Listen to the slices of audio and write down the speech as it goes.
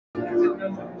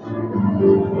Well,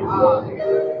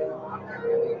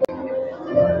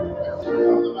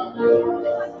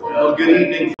 good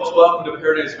evening, folks. Welcome to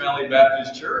Paradise Valley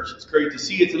Baptist Church. It's great to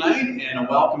see you tonight, and a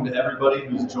welcome to everybody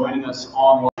who's joining us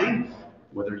online,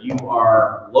 whether you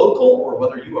are local or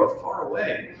whether you are far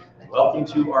away. Welcome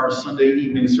to our Sunday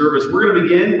evening service. We're going to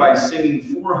begin by singing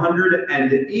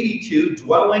 482,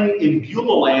 Dwelling in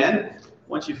Beulah Land.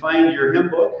 Once you find your hymn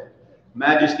book,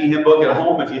 Majesty hymn book at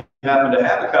home, if you happen to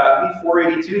have a copy,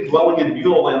 482, Dwelling in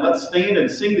Beulah Land. Let's stand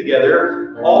and sing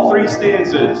together all three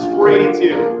stanzas,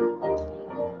 482.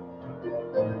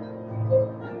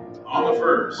 On the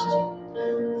first.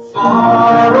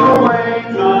 Far away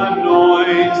the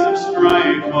noise of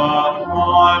strife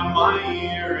upon my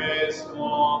ear is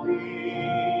falling.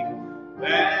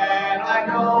 Then I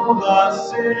know the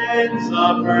sins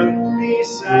of earth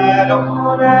beset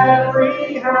on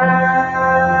every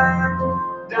hand.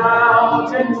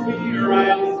 Doubt and fear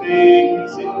and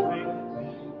things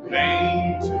in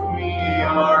vain to me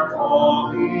are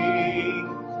calling.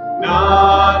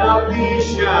 None of these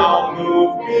shall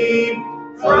move me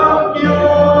from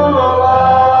Beulah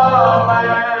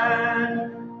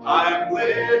land. I'm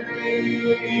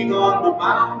living on the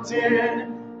mountain,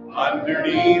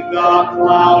 underneath the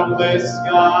cloudless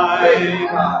sky.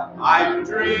 I'm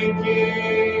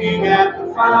drinking at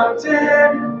the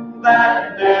fountain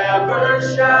that never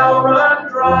shall run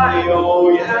dry.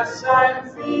 Oh yes, I'm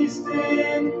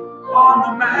feasting on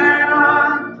the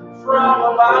manna from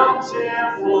a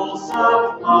bountiful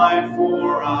supply,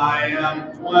 for I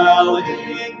am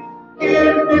dwelling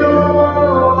in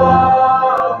Beulah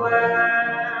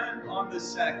land. On the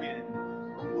second,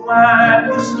 let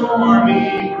the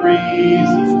stormy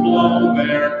breezes blow,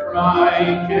 their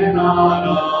cry cannot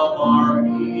alarm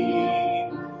me.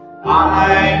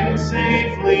 I am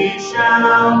safely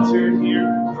sheltered here,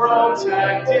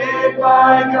 protected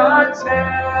by God's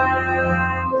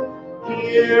hand.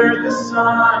 Here the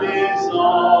sun is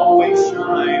always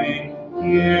shining,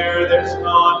 here there's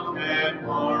none can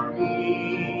harm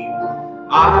me.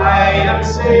 I am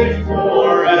safe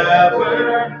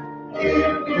forever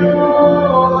in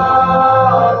Beulah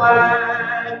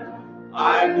land.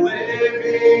 I'm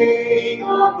living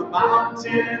on the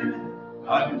mountain,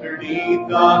 underneath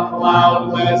the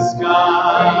cloudless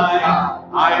sky.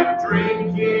 I'm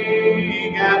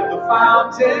drinking at the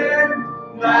fountain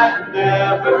that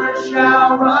never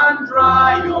shall run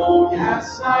dry. Oh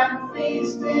yes, I'm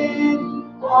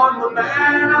feasting on the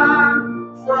manna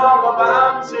from a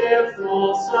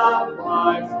bountiful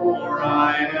supply, for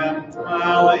I am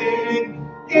dwelling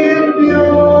in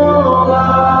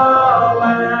Beulah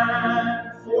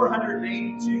land.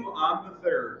 482 on the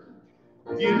third.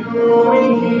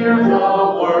 Viewing here the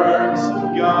works of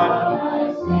God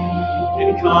in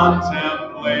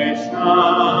contemplation,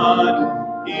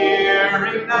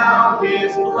 hearing now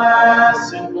his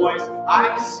blessed voice,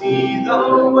 I see the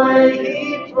way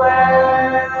he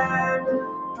planned.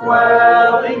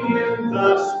 Dwelling in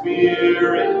the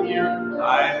Spirit here,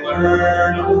 I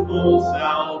learn of full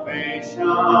salvation.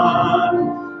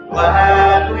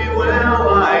 Gladly will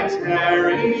I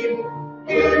tarry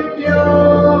in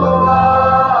Beulah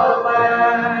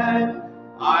land.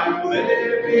 I'm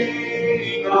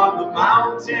living on the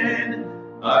mountain,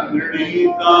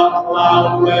 underneath the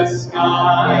cloudless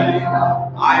sky.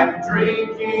 I'm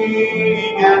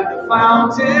drinking at the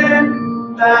fountain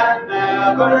that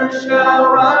never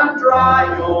shall run dry.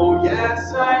 Oh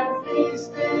yes, I'm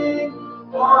feasting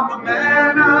on the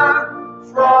manna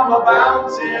from a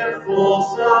bountiful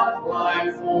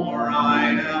supply, for I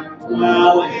am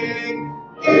dwelling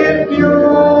in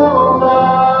Beulah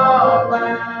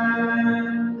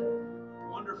land.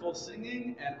 Wonderful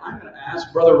singing, and I'm going to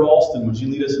ask Brother Ralston, would you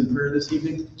lead us in prayer this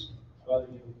evening? Father,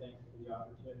 we thank you for the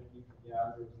opportunity to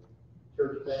gather as a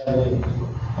church family,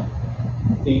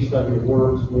 feast on your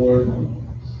words, Lord.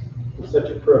 It's such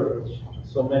a privilege.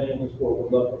 So many in this world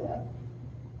would love to have.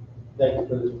 Thank you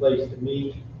for this place to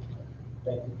meet.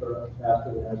 Thank you for a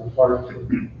pastor that has a heart to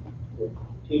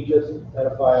teach us,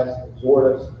 edify us,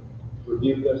 exhort us,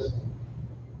 rebuke us,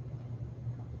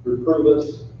 reprove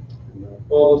us,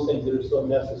 all those things that are so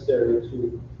necessary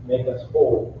to make us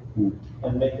whole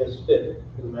and make us fit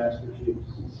for the Master's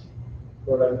use.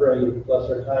 Lord, I pray you bless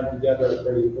our time together. I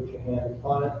pray you put your hand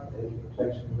upon it, and your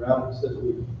protection around us as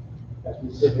we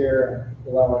sit here and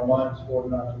allow our minds,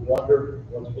 Lord, not to wonder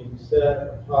what's being said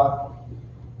or taught.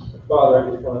 But Father,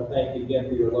 I just want to thank you again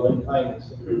for your loving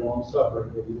kindness and your long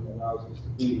suffering that even allows us to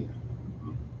be here.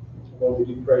 Lord,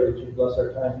 we do pray that you bless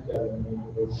our time together in the name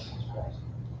of the Lord Jesus Christ.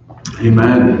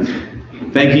 Amen.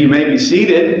 Thank you. You may be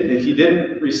seated. If you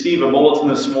didn't receive a bulletin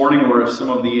this morning or if some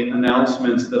of the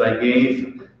announcements that I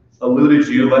gave alluded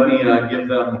to, let me give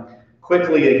them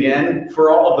quickly again. For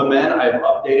all of the men, I've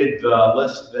updated the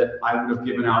list that I would have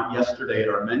given out yesterday at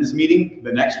our men's meeting.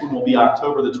 The next one will be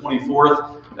October the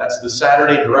 24th. That's the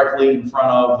Saturday directly in front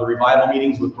of the revival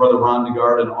meetings with Brother Ron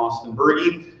DeGard and Austin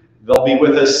Berge. They'll be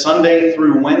with us Sunday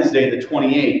through Wednesday the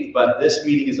 28th, but this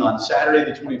meeting is on Saturday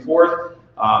the 24th.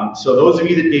 So those of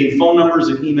you that gave phone numbers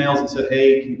and emails and said,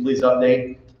 hey, can you please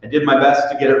update? I did my best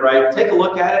to get it right. Take a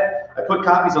look at it. I put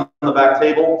copies on the back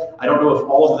table. I don't know if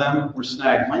all of them were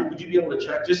snagged. Mike, would you be able to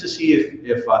check just to see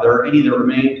if there are any that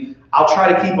remain? I'll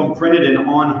try to keep them printed and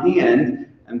on hand.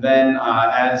 And then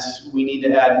as we need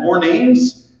to add more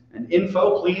names and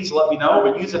info, please let me know.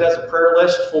 But use it as a prayer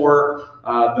list for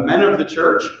the men of the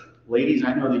church. Ladies,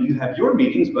 I know that you have your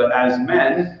meetings, but as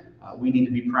men, we need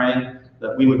to be praying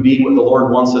that we would be what the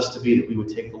Lord wants us to be, that we would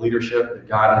take the leadership that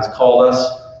God has called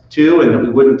us to, and that we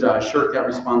wouldn't shirk that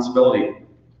responsibility.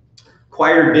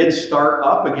 Choir did start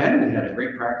up again. We had a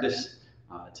great practice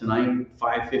tonight,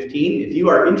 5:15. If you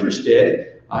are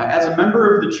interested, as a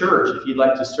member of the church, if you'd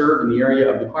like to serve in the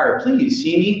area of the choir, please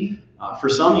see me. For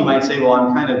some, you might say, well,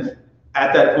 I'm kind of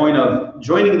at that point of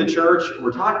joining the church.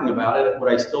 We're talking about it.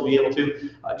 Would I still be able to?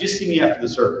 Just see me after the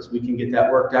service. We can get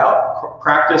that worked out.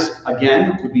 Practice,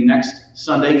 again, would be next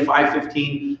Sunday,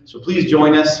 5:15. So please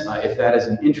join us if that is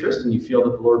an interest and you feel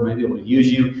that the Lord may be able to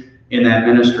use you in that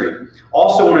ministry.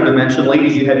 Also wanted to mention,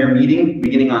 ladies, you have your meeting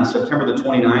beginning on September the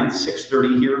 29th,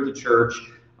 6:30 here at the church.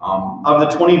 Of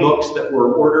the 20 books that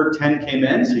were ordered, 10 came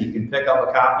in, so you can pick up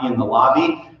a copy in the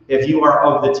lobby. If you are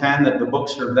of the 10 that the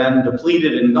books are then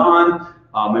depleted and gone,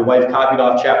 my wife copied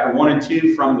off chapter 1 and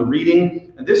 2 from the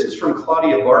reading. And this is from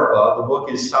Claudia Barba. The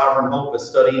book is Sovereign Hope, a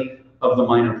study of the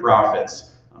minor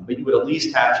prophets. But you would at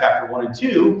least have chapter 1 and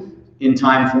 2 in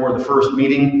time for the first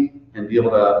meeting and be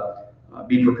able to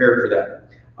be prepared for that.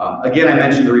 Again, I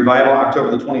mentioned the revival,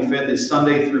 October the 25th is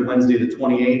Sunday through Wednesday the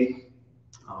 28th.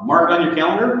 Mark it on your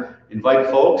calendar, invite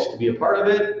folks to be a part of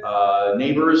it,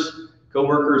 neighbors,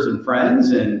 co-workers, and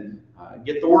friends, and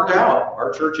get the word out.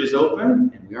 Our church is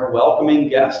open, and we are welcoming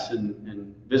guests and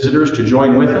visitors to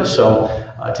join with us, so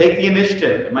take the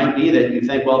initiative. It might be that you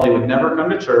think, well, they would never come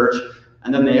to church,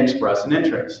 and then they express an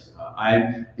interest.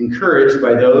 I'm encouraged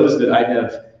by those that I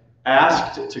have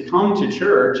asked to come to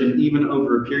church, and even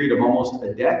over a period of almost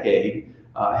a decade,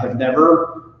 have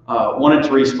never wanted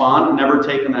to respond, never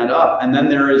taken that up. And then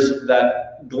there is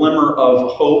that glimmer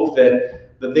of hope that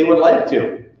they would like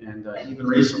to. And even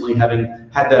recently, having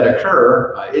had that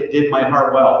occur, it did my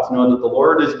heart well to know that the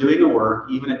Lord is doing a work,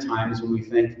 even at times when we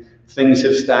think things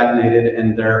have stagnated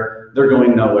and they're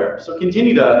going nowhere. So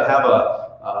continue to have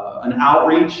an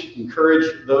outreach, encourage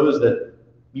those that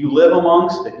you live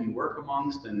amongst, that you work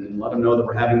amongst, and let them know that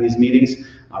we're having these meetings.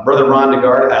 Brother Ron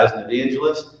DeGard, as an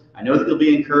evangelist, I know that you'll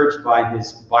be encouraged by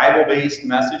his Bible-based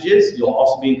messages. You'll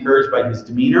also be encouraged by his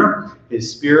demeanor,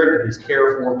 his spirit, and his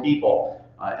care for people.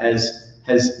 As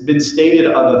has been stated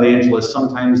of evangelists,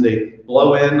 sometimes they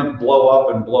blow in, blow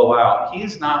up, and blow out.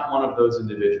 He's not one of those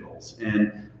individuals.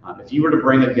 And if you were to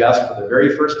bring a guest for the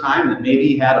very first time that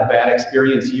maybe had a bad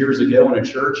experience years ago in a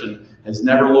church and has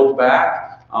never looked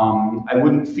back, I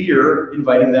wouldn't fear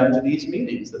inviting them to these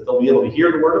meetings, that they'll be able to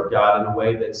hear the Word of God in a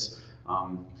way that's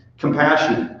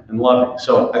compassionate and loving.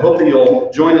 So I hope that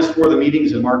you'll join us for the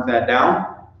meetings and mark that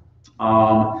down.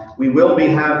 We will be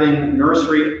having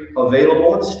nursery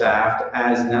available and staffed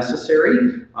as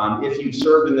necessary. If you've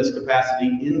served in this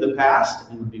capacity in the past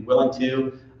and would be willing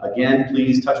to, again,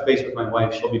 please touch base with my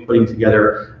wife. She'll be putting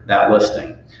together that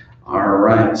listing. All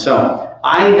right, so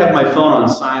I have my phone on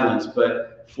silence,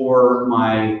 but for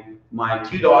my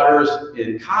two daughters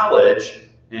in college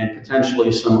and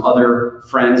potentially some other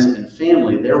friends and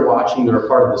family, they're watching, they're a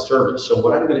part of the service. So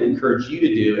what I'm going to encourage you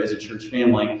to do as a church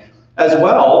family, as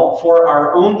well for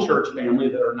our own church family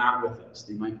that are not with us.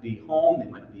 They might be home, they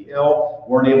might be ill,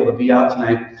 weren't able to be out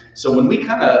tonight. So when we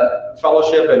kind of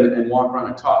fellowship and walk around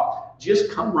and talk,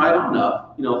 just come right on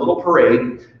up, a little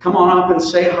parade, come on up and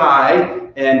say hi.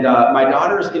 And my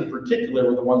daughters in particular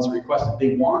were the ones that requested,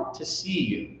 they want to see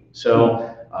you.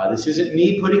 So this isn't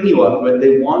me putting you up, but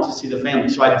they want to see the family.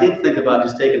 So I did think about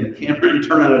just taking the camera and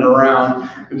turning it around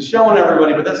and showing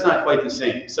everybody, but that's not quite the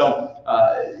same. So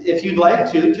if you'd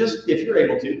like to, just if you're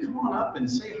able to, come on up and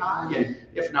say hi. And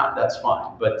if not, that's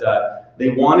fine. But they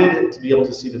wanted to be able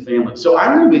to see the family. So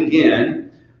I'm going to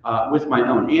begin with my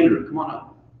own. Andrew, come on up.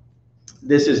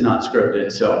 This is not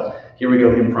scripted, so here we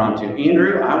go, impromptu.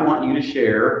 Andrew, I want you to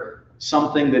share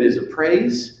something that is a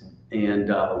praise and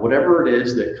whatever it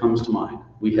is that comes to mind.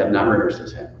 We have not rehearsed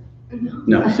this yet.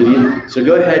 No. So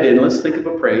go ahead and let's think of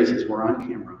a praise as we're on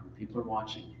camera. People are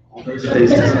watching. All those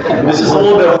faces. This is a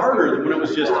little bit harder than when it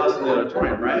was just us in the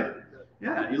auditorium, right?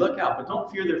 Yeah, you look out, but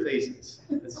don't fear their faces.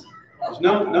 There's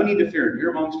no need to fear.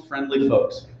 You're amongst friendly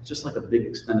folks. It's just like a big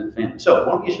extended family. So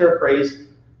why don't you share a praise?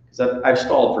 Because I've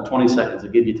stalled for 20 seconds to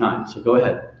give you time. So go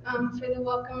ahead. For the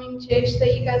welcoming church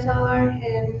that you guys all are,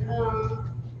 and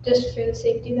just for the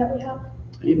safety that we have.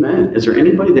 Amen. Is there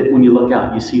anybody that when you look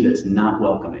out, you see that's not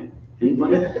welcoming?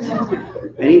 Anybody?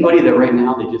 Anybody that right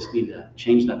now they just need to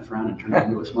change that frown and turn it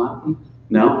into a smile?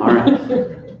 No? All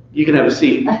right. You can have a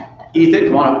seat. Ethan,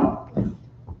 come on up.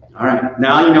 All right.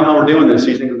 Now you know how we're doing this, so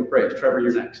you think of a praise. Trevor,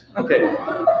 you're next. Okay.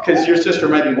 Because your sister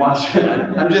might be watching.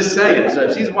 I'm just saying. So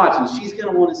if she's watching, she's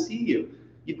going to want to see you.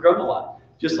 You've grown a lot.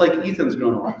 Just like Ethan's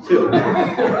grown a lot, too.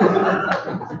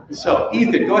 So,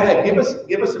 Ethan, go ahead.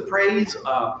 Give us a praise.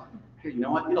 Here, you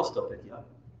know what? It'll still pick you up.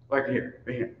 Right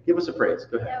here. Give us a praise.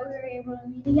 Go ahead. That we were able to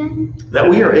meet again. That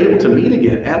we are able to meet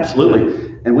again.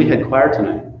 Absolutely. And we had choir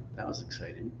tonight. That was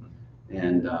exciting.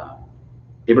 And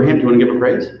Abraham, do you want to give a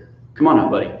praise? Come on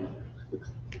up, buddy.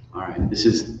 All right. This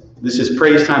is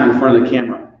praise time in front of the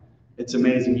camera. It's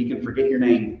amazing. You can forget your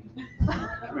name.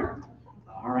 Come here.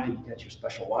 All right. You got your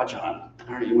special watch on.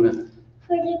 All right. You want to...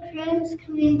 For the friends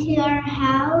coming to our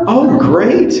house. Oh,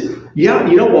 great. Yeah,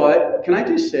 you know what? Can I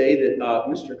just say that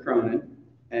Mr. Cronin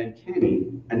and Kenny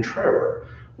and Trevor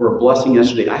were a blessing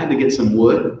yesterday. I had to get some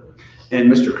wood,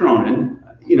 and Mr. Cronin,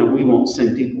 you know, we won't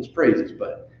sing people's praises,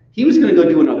 but he was going to go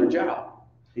do another job,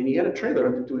 and he had a trailer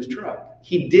hooked up to his truck.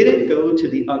 He didn't go to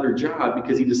the other job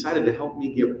because he decided to help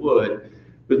me get wood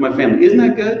with my family. Isn't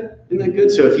that good? Isn't that good?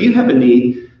 So if you have a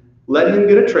need, let him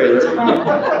get a trailer,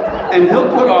 and he'll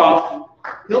put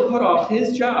off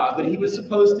his job that he was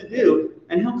supposed to do,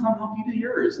 and he'll come help you do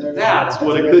yours. That's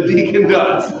what a good deacon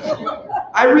does.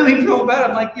 I really felt bad.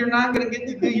 I'm like, you're not going to get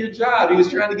to do your job. He was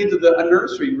trying to get to a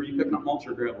nursery where you picking up mulch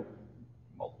or gravel.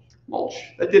 Mulch.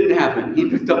 That didn't happen. He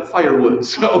picked up firewood.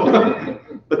 So,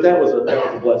 but that was a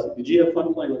blessing. Did you have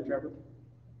fun playing with Trevor?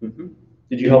 Mm-hmm.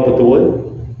 Did you help with the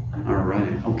wood? All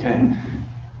right. Okay.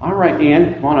 All right,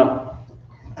 Ann, come on up.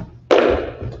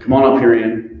 Come on up here,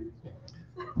 Ann.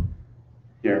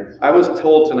 Here. I was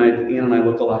told tonight that Ann and I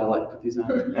look a lot alike. Put these on.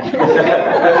 Come on. I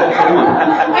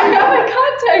got my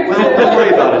contacts. Well, don't worry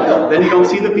about it. Then you don't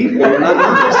see the people. You're not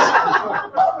nervous.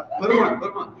 Put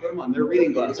them on. They're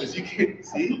reading glasses. You can't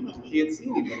see. You can't see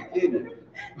anything, can you?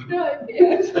 No, I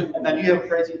can't. Now, do you have a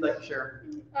praise you'd like to share?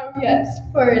 Yes,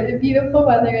 for the beautiful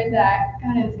weather that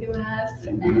God has given us,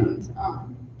 and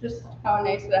just how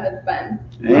nice it has been.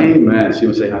 Amen. So you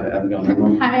want to say hi to Abigail?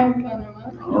 Hi, I'm Conor.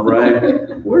 All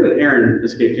right. Where did Aaron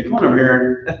escape to? Come on over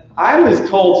here, Aaron. I was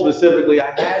told specifically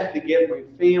I had to get my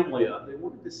family up. They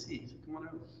wanted to see. So come on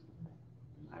over.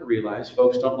 I realized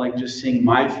folks don't like just seeing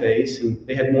my face, and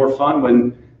they had more fun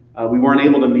when we weren't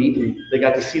able to meet, and they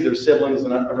got to see their siblings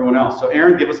and everyone else. So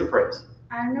Aaron, give us a praise.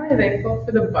 I'm really thankful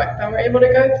for the book that we're able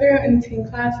to go through in teen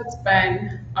class. It's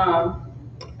been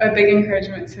a big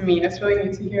encouragement to me. It's really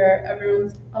neat to hear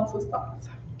everyone else's thoughts.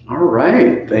 All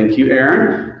right. Thank you,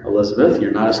 Aaron. Elizabeth,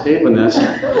 you're not escaping this.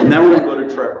 And then we're going to go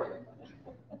to Trevor.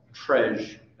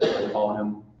 Tresh, I call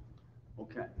him.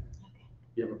 Okay.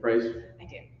 You have a praise? I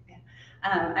do. Yeah.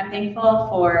 I'm thankful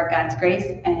for God's grace,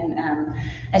 and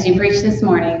as you preached this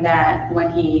morning, that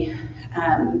when He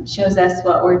shows us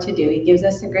what we're to do, He gives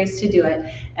us the grace to do it,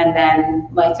 and then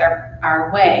lights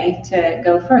our way to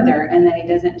go further, and then He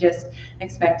doesn't just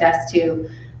expect us to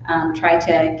try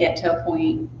to get to a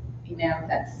point,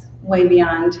 that's way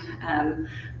beyond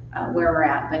where we're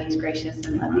at, but He's gracious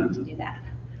and loving to do that.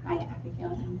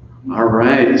 All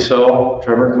right, so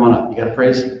Trevor, come on up. You got a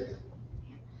praise?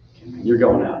 You're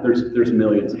going out. There's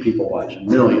millions of people watching.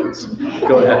 Millions.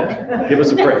 Go ahead. Give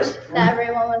us a praise. That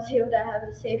everyone was able to have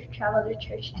a safe travel to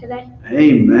church today.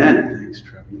 Amen. Thanks,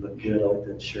 Trevor. You look good. I like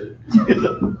that shirt.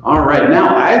 All right.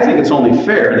 Now, I think it's only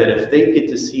fair that if they get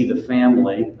to see the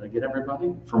family, did I get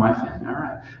everybody? For my family. All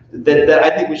right. That I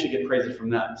think we should get praises from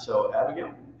them. So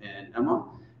Abigail and Emma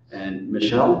and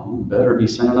Michelle, you better be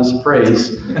sending us a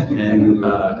praise. And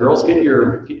girls, get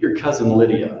your cousin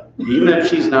Lydia. Even if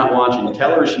she's not watching,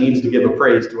 tell her she needs to give a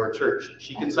praise to our church.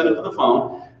 She can send it to the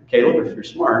phone. Caleb, if you're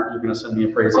smart, you're going to send me a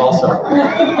praise also. So,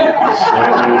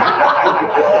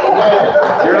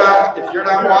 if you're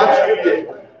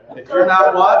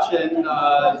not watching,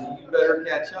 you better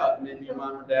catch up. Maybe your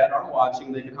mom or dad are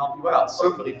watching. They can help you out.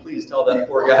 Somebody, please tell that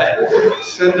poor guy,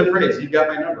 send a praise. You got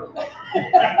my number.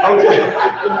 Okay.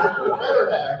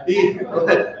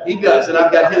 He does, and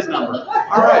I've got his number.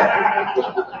 All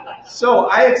right. So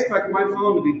I expect my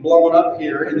phone to be blowing up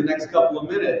here in the next couple of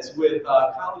minutes with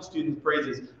college students'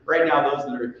 praises. Right now, those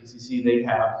that are at PCC, they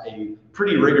have a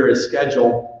pretty rigorous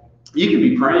schedule You can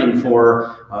be praying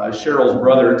for Cheryl's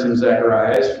brother, Tim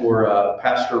Zacharias, for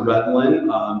Pastor Redlin,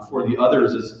 for the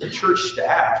others as the church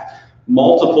staff,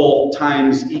 multiple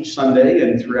times each Sunday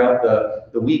and throughout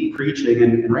the week preaching.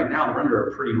 And right now they're under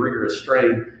a pretty rigorous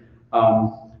strain.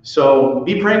 So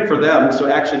be praying for them. So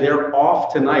actually they're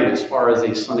off tonight as far as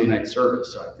a Sunday night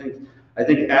service. So I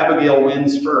think Abigail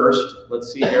wins first.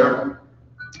 Let's see here.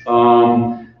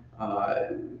 Well,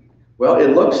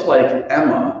 it looks like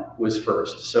Emma was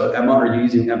first. So Emma, are you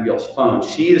using Abigail's phone?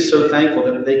 She is so thankful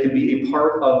that they can be a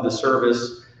part of the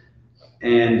service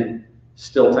and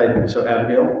still typing. So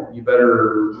Abigail, you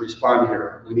better respond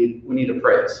here. We need a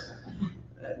praise.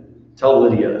 Tell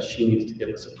Lydia she needs to give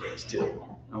us a praise too.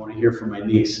 I want to hear from my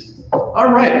niece. All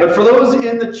right, but for those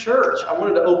in the church, I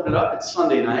wanted to open it up. It's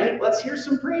Sunday night. Let's hear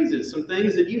some praises, some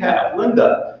things that you have.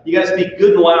 Linda, you guys speak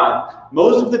good and loud.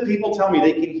 Most of the people tell me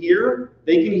they can hear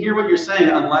what you're saying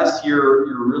unless you're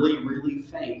really, really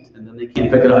faint, and then they can't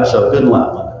pick it up. So good and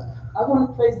loud, Linda. I want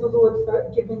to praise the Lord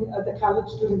for giving the college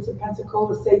students in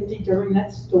Pensacola safety during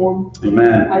that storm.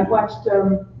 Amen. I watched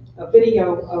a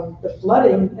video of the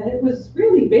flooding, and it was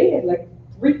really bad, like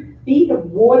 3 feet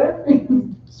of water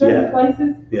in certain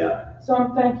places. Yeah. So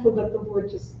I'm thankful that the Lord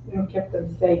just, kept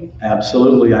them safe.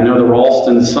 Absolutely. I know the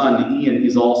Ralston son, Ian,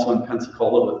 he's also in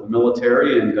Pensacola with the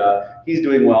military, and he's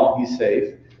doing well. He's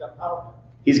safe.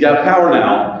 He's got power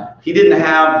now. He didn't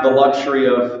have the luxury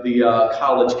of the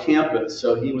college campus,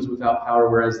 so he was without power,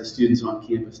 whereas the students on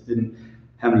campus didn't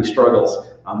have any struggles.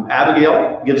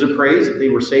 Abigail gives a praise that they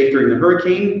were safe during the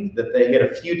hurricane, that they had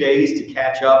a few days to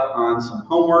catch up on some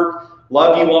homework.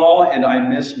 Love you all, and I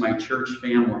miss my church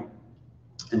family.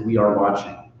 And we are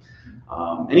watching.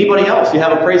 Anybody else? You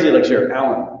have a praise you'd like to share?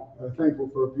 Alan. Thankful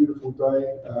for a beautiful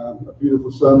day, a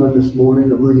beautiful sermon this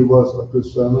morning. It really was a good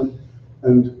sermon.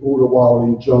 And all the while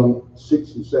in John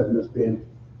 6 and 7 has been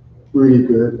really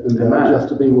good. And just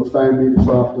to be with family this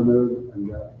afternoon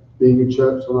and being in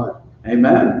church tonight.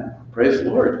 Amen. Praise the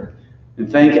Lord. And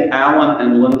thank Alan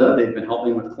and Linda. They've been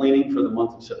helping with cleaning for the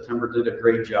month of September. Did a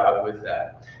great job with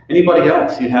that. Anybody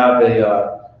else? You have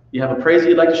a praise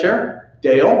you'd like to share?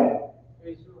 Dale?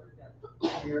 Praise the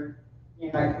Lord. Here,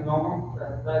 getting back to normal.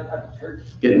 At the church.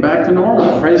 Getting back to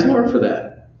normal. Praise the Lord for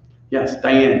that. Yes,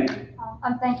 Diane.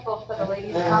 I'm thankful for the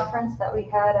ladies' conference that we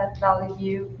had at Valley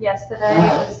View yesterday.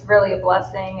 It was really a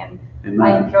blessing, and Amen.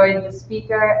 I enjoyed the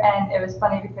speaker, and it was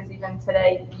funny because even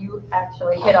today you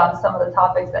actually hit on some of the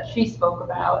topics that she spoke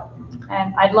about,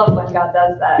 and I love when God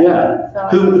does that. Yeah. So,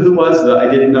 Who was I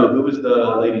didn't know. Who was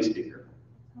the lady speaker?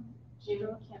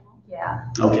 yeah.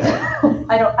 Okay.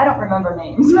 I don't remember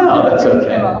names. No, that's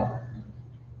okay.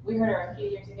 We heard her a few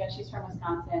years ago. She's from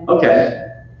Wisconsin. Okay.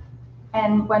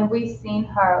 And when we seen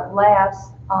her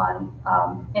last on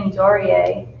in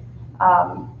Dorier,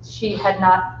 she had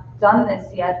not done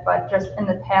this yet, but just in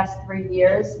the past 3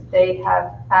 years, they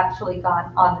have actually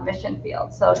gone on the mission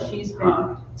field. So she's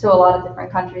been to a lot of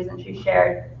different countries, and she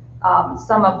shared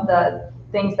some of the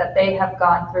things that they have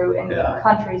gone through in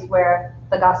countries where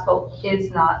the gospel is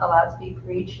not allowed to be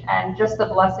preached, and just the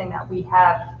blessing that we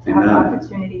have to have an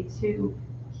opportunity to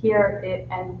hear it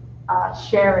and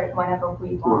share it whenever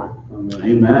we want.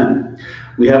 Amen.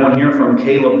 We have one here from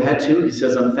Caleb Petu. He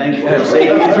says, I'm thankful for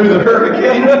safety through the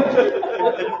hurricane.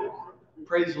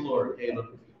 Praise the Lord,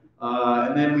 Caleb.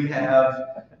 And then we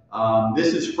have,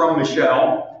 this is from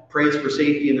Michelle. Praise for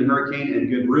safety in the hurricane and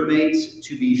good roommates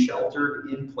to be sheltered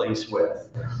in place with.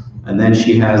 And then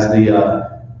she has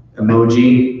the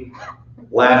emoji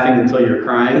laughing until you're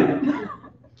crying.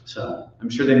 So I'm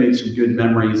sure they made some good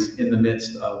memories in the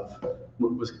midst of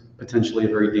what was potentially a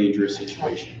very dangerous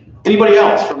situation. Anybody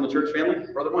else from the church family?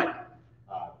 Brother Mike.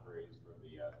 Praise for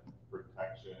the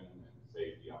protection and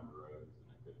safety on the roads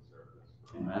and a good service.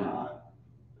 Amen.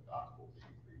 The gospel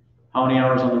being preached. How many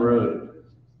hours on the road?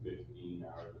 15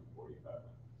 hours and 45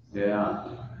 minutes. Yeah,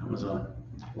 that was a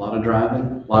lot of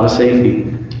driving, a lot of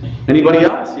safety. Anybody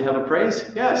else? You have a praise?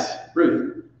 Yes,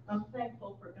 Ruth. I'm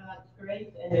thankful for God's grace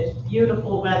and this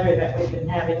beautiful weather that we've been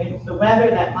having. It's the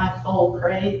weather that my soul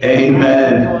craves.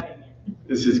 Amen.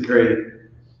 This is great.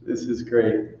 This is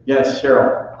great. Yes,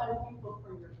 Cheryl. I'm thankful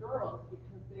for your girls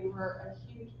because they were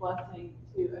a huge blessing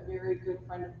to a very good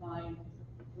friend of mine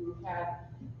who had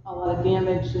a lot of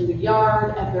damage in the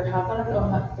yard at their house. I don't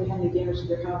know if they had any damage to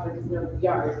their house, I just know the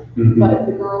yard. But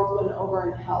the girls went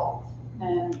over and helped.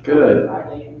 And good.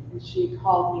 Friday, and she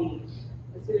called me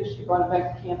as soon as she brought it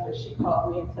back to campus. She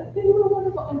called me and said, "They were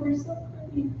wonderful, and they're so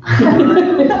pretty."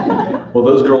 Well,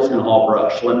 those girls can haul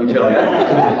brush. Let me tell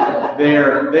you,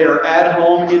 they are at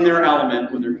home in their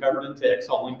element when they're covered in ticks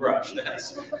hauling brush.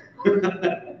 That's.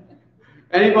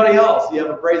 Anybody else? You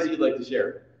have a praise that you'd like to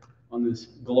share? on this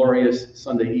glorious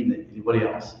Sunday evening? Anybody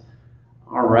else?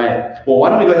 All right. Well, why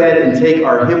don't we go ahead and take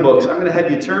our hymn books. I'm going to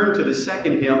have you turn to the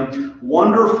second hymn,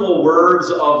 Wonderful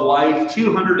Words of Life,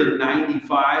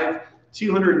 295.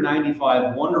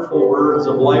 295 Wonderful Words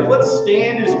of Life. Let's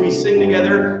stand as we sing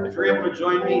together. If you're able to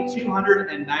join me,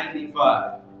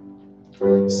 295.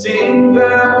 Sing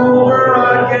them o'er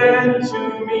again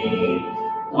to me,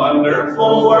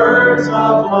 wonderful words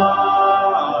of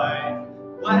life.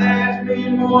 Let me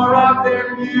more of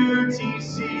their beauty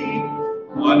see,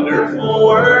 wonderful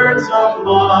words of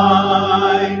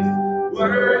life.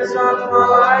 Words of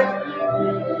life,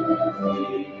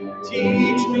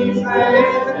 teach me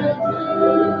faith and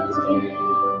beauty.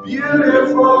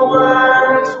 Beautiful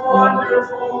words,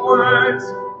 wonderful words,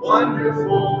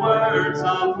 wonderful words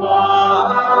of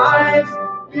life.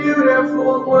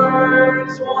 Beautiful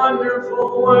words,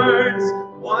 wonderful words,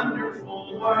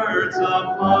 wonderful words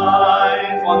of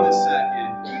life. On the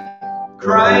second,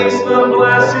 Christ the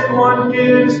Blessed One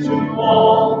gives to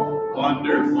all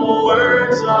wonderful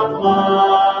words of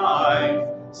life.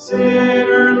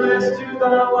 Sinnerless to the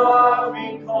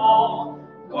loving call,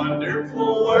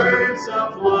 wonderful words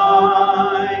of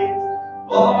life.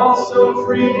 Also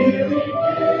freely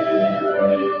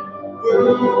given,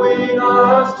 wooing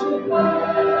us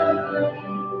together.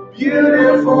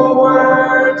 Beautiful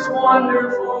words,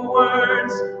 wonderful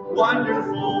words,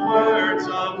 wonderful words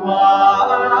of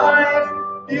life.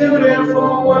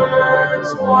 Beautiful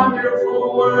words,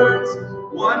 wonderful words,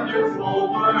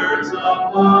 wonderful words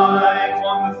of life.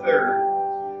 On the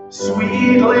third,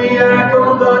 sweetly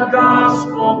echo the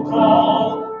gospel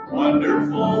call,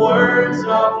 wonderful words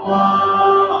of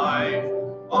life.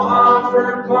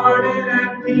 Offer pardon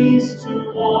and peace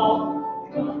to all,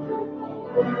 wonderful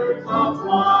words of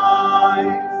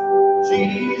life.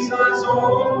 Jesus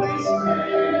only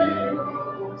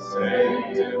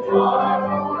sanctify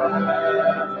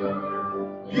forever.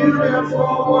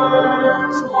 Beautiful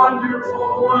words,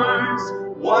 wonderful words,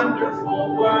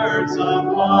 wonderful words of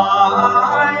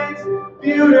life.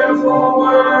 Beautiful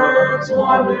words,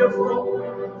 wonderful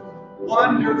words,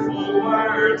 wonderful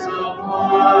words of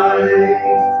life.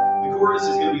 The chorus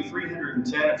is going to be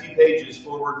 310, a few pages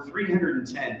forward,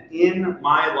 310. In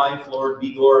my life, Lord,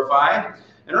 be glorified.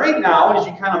 And right now, as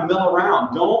you kind of mill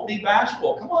around, don't be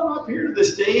bashful. Come on up here to the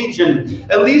stage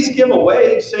and at least give a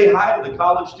wave. Say hi to the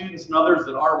college students and others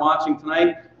that are watching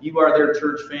tonight. You are their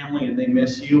church family and they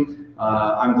miss you.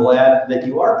 I'm glad that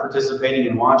you are participating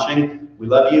and watching. We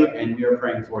love you and we are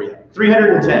praying for you.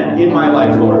 310, in my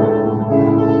life, Lord.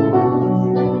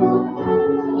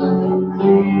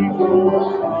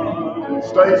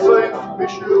 Stay safe,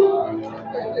 miss you.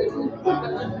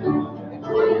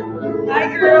 Hi,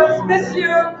 girls, miss you.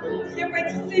 Can't wait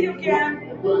to see you again.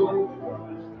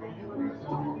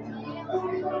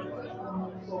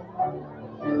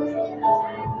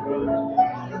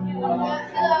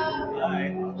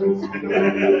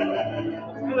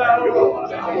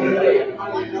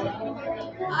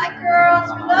 Hi, girls,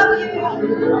 we love you.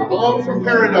 Hello from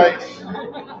paradise.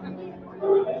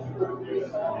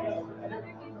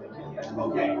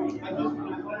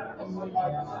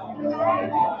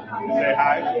 Say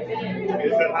hi. You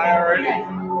said hi already?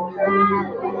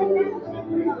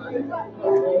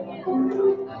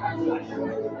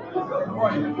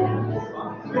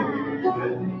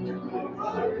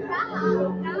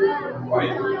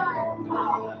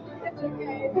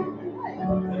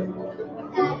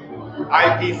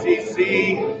 IPCC,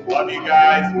 love you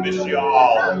guys, miss you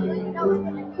all.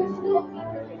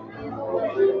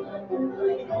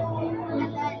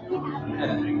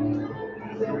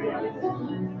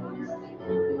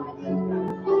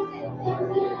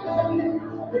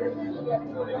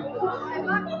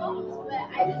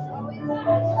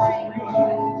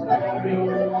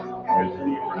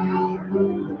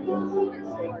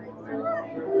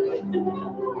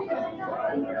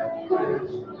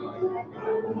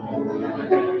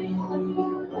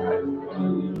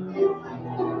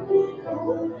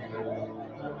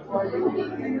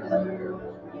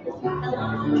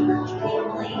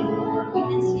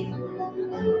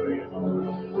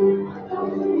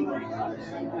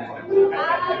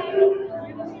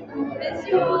 Miss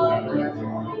you all.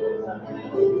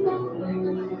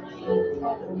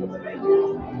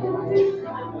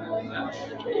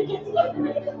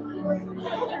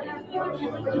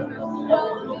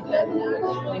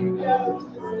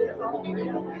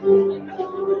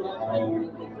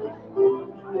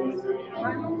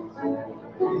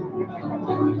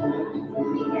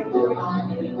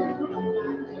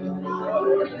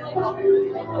 All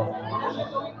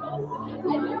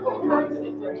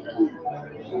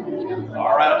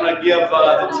right, I'm going to give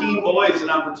the teen boys an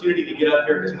opportunity to get up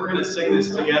here because we're going to sing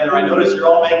this together. I notice you're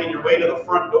all making your way to the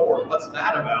front door. What's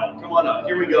that about? Come on up.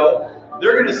 Here we go.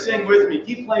 They're going to sing with me.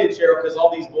 Keep playing, Cheryl, because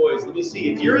all these boys. Let me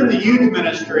see. If you're in the youth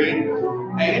ministry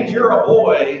and you're a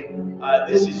boy,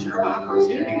 this is your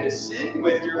opportunity to sing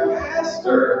with your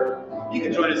pastor. You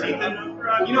can join us, Ethan.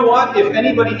 You know what? If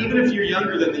anybody, even if you're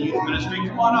younger than the youth ministry,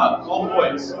 come on up. All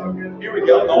boys. Here we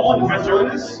go. Nolan, you can join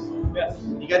us? Yes.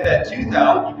 You got that tooth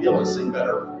out, you'll be able to sing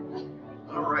better.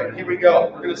 All right, here we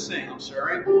go. We're going to sing. I'm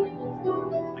sorry.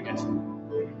 I got you.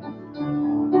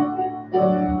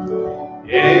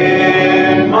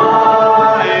 In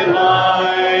my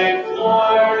life,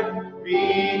 Lord,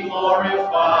 be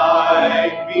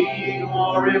glorified, be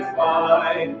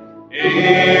glorified.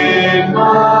 In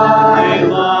my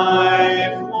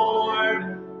life,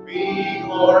 Lord, be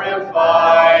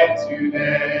glorified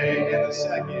today. And the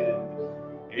second.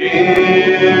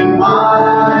 In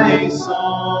my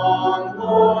song,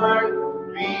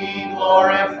 Lord, be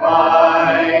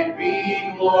glorified,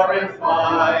 be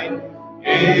glorified.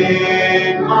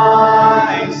 In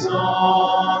my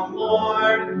song,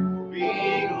 Lord,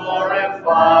 be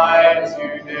glorified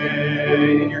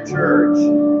today. In your church.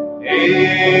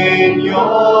 In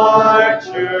your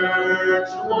church,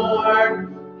 Lord,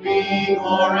 be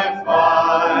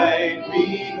glorified,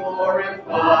 be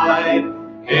glorified.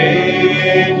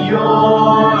 In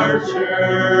your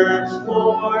church,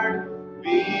 Lord,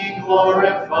 be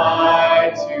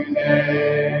glorified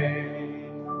today.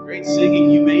 Great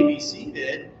singing. You may be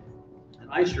seated. And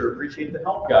I sure appreciate the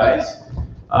help, guys.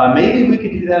 Maybe we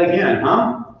could do that again,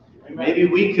 huh? Maybe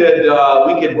we could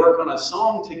work on a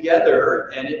song together,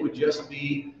 and it would just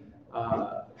be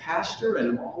pastor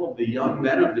and all of the young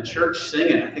men of the church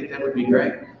singing. I think that would be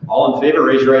great. All in favor,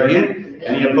 raise your right hand.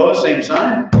 Any opposed, same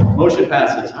sign. Motion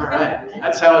passes. All right.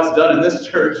 That's how it's done in this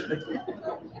church.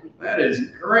 That is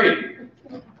great.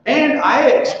 And I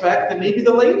expect that maybe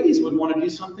the ladies would want to do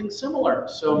something similar.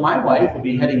 So my wife will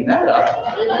be heading that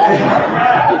up.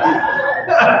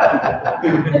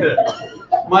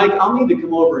 Mike, I'll need to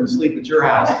come over and sleep at your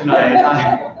house tonight.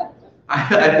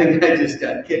 I think I just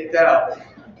got kicked out.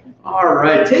 All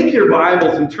right. Take your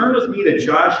Bibles and turn with me to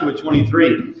Joshua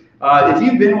 23. If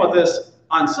you've been with us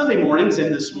on Sunday mornings,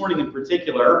 and this morning in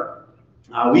particular,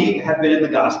 we have been in the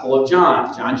Gospel of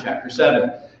John, John chapter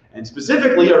 7. And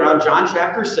specifically around John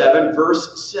chapter 7,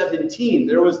 verse 17,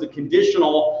 there was the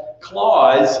conditional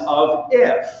clause of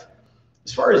if.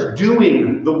 As far as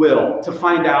doing the will, to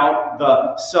find out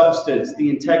the substance, the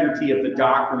integrity of the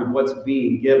doctrine of what's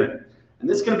being given. And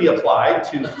this is going to be applied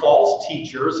to false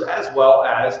teachers as well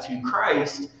as to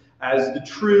Christ as the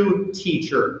true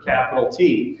teacher, capital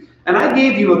T. And I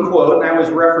gave you a quote, and I was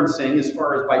referencing, as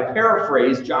far as by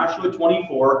paraphrase, Joshua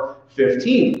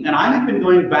 24:15. And I have been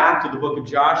going back to the book of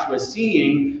Joshua,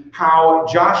 seeing how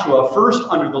Joshua, first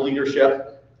under the leadership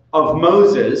of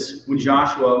Moses, when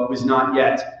Joshua was not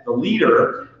yet the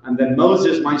leader, and then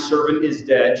Moses, my servant, is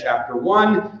dead, chapter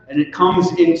 1, and it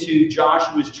comes into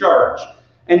Joshua's charge.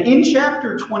 And in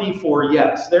chapter 24,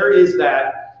 yes, there is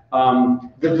that,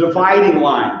 the dividing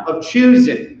line of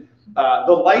choosing.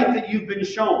 The light that you've been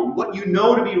shown, what you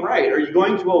know to be right. Are you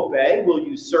going to obey? Will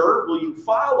you serve? Will you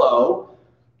follow?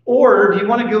 Or do you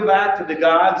want to go back to the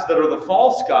gods that are the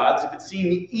false gods if it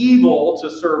seemed evil to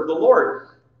serve the Lord?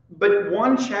 But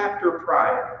one chapter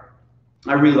prior,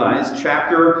 I realized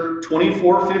chapter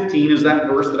 24:15 is that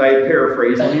verse that I had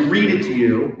paraphrased. Let me read it to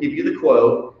you, give you the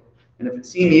quote. And if it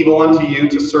seem evil unto you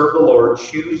to serve the Lord,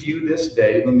 choose you this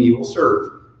day whom you will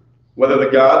serve. Whether the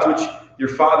gods which your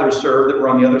fathers served that were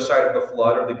on the other side of the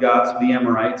flood, or the gods of the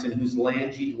Amorites in whose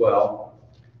land ye dwell.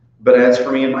 But as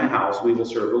for me and my house, we will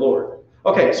serve the Lord.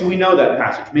 Okay, so we know that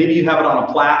passage. Maybe you have it on a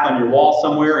plaque on your wall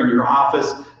somewhere in your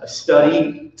office, a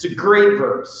study. It's a great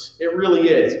verse. It really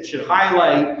is. It should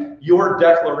highlight your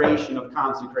declaration of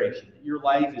consecration. Your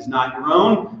life is not your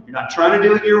own. You're not trying to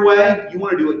do it your way. You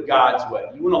want to do it God's way.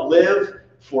 You want to live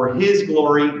for His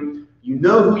glory. You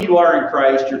know who you are in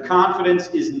Christ. Your confidence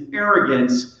isn't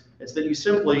arrogance. It's that you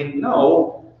simply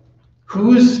know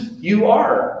whose you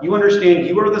are. You understand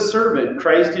you are the servant.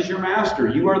 Christ is your master.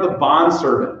 You are the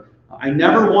bondservant. I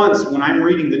never once, when I'm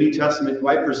reading the New Testament, do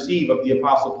I perceive of the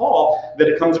Apostle Paul that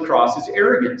it comes across as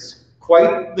arrogance.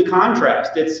 Quite the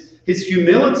contrast. It's his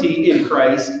humility in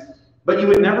Christ, but you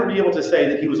would never be able to say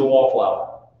that he was a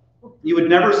wallflower. You would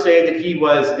never say that he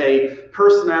was a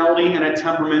personality and a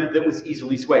temperament that was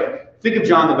easily swayed. Think of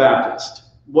John the Baptist.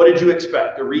 What did you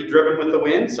expect? A reed driven with the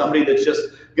wind? Somebody that's just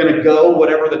going to go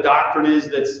whatever the doctrine is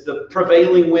that's the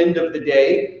prevailing wind of the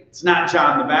day? It's not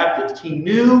John the Baptist. He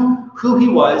knew who he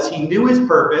was. He knew his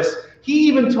purpose. He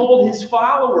even told his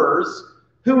followers,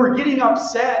 who were getting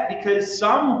upset because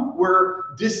some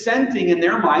were dissenting in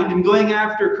their mind and going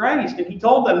after Christ. And he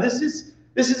told them, this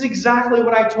is exactly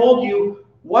what I told you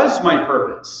was my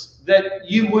purpose, that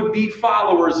you would be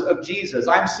followers of Jesus.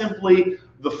 I'm simply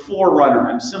the forerunner.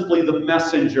 I'm simply the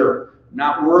messenger,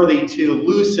 not worthy to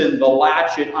loosen the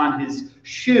latchet on his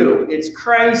shoe. It's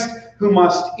Christ who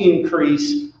must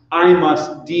increase. I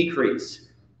must decrease.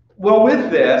 Well, with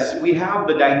this, we have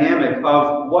the dynamic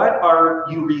of what are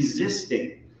you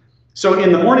resisting? So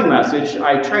in the morning message,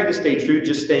 I tried to stay true,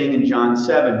 just staying in John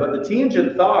 7. But the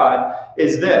tangent thought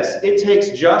is this: it takes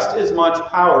just as much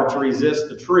power to resist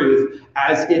the truth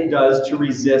as it does to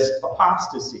resist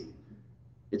apostasy.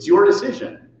 It's your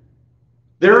decision.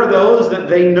 There are those that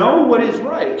they know what is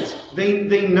right.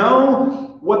 They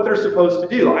know what they're supposed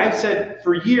to do. I've said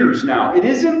for years now, it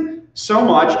isn't so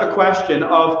much a question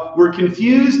of we're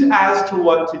confused as to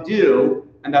what to do,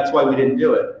 and that's why we didn't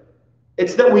do it.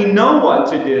 It's that we know what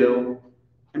to do,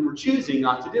 and we're choosing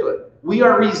not to do it. We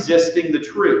are resisting the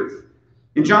truth.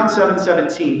 In John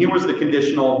 7:17, here was the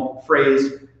conditional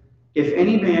phrase, if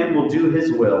any man will do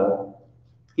his will,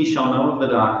 he shall know of the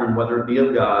doctrine, whether it be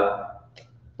of God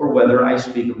or whether I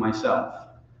speak of myself.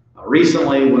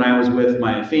 Recently, when I was with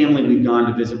my family, we've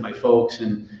gone to visit my folks,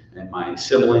 and my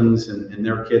siblings and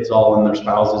their kids all and their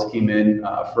spouses came in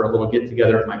for a little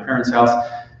get-together at my parents' house.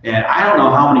 And I don't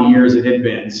know how many years it had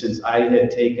been since I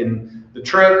had taken the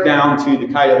trip down to the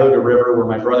Cuyahoga River where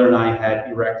my brother and I had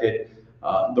erected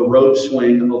the rope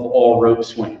swing of all rope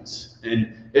swings.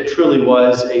 And it truly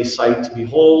was a sight to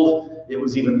behold. It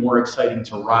was even more exciting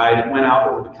to ride. It went out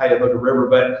over the Cuyahoga River,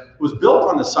 but it was built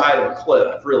on the side of a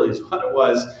cliff, really is what it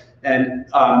was. And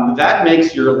that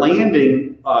makes your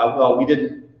landing, well, we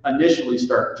didn't initially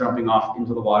start jumping off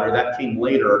into the water. That came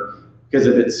later because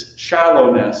of its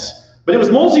shallowness. But it was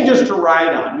mostly just to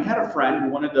ride on. We had a friend who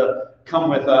wanted to come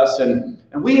with us, and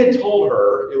we had told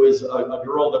her, it was a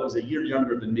girl that was a year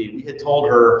younger than me, we had told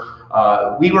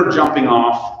her we were jumping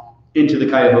off into the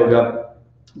Cuyahoga,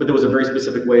 but there was a very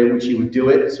specific way in which you would do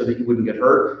it so that you wouldn't get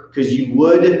hurt, because you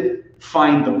would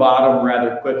find the bottom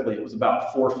rather quickly. It was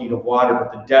about 4 feet of water,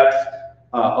 but the depth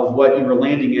of what you were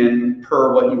landing in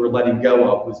per what you were letting go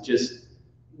of was just,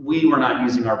 we were not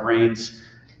using our brains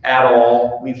at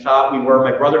all. We thought we were.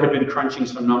 My brother had been crunching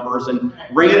some numbers and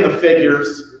ran the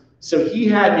figures, so he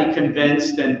had me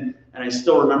convinced, and I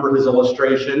still remember his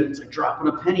illustration. It's like dropping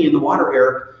a penny in the water,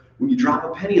 Eric. When you drop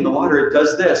a penny in the water, it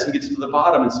does this and gets to the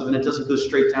bottom, and so then it doesn't go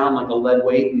straight down like a lead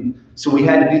weight. And so we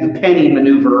had to do the penny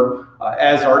maneuver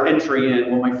as our entry in.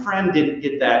 Well, my friend didn't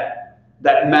get that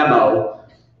memo,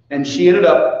 and she ended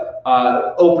up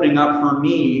opening up her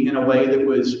knee in a way that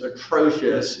was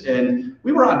atrocious. And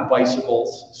we were on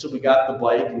bicycles, so we got the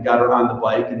bike and got her on the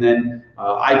bike, and then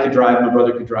I could drive, my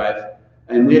brother could drive,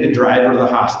 and we had to drive her to the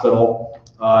hospital.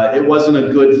 It wasn't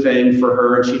a good thing for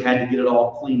her, and she had to get it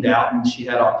all cleaned out, and she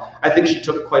had I think she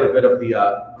took quite a bit of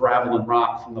the gravel and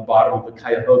rock from the bottom of the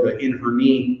Cuyahoga in her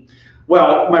knee.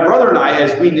 Well, my brother and I,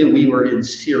 as we knew we were in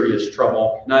serious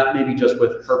trouble, not maybe just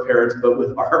with her parents, but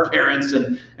with our parents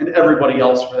and everybody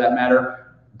else for that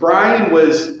matter, Brian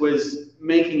was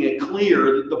making it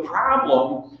clear that the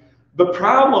problem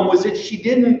was that she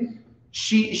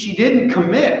didn't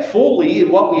commit fully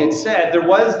in what we had said. There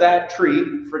was that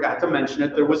tree, forgot to mention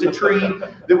it, there was a tree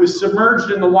that was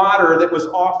submerged in the water that was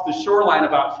off the shoreline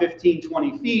about 15,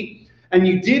 20 feet, and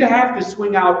you did have to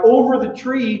swing out over the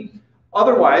tree.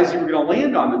 Otherwise, you were going to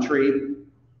land on the tree.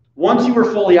 Once you were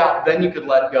fully out, then you could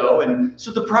let go. And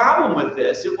so the problem with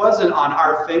this, it wasn't on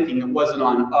our thinking, it wasn't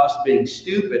on us being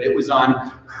stupid, it was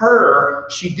on her.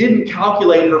 She didn't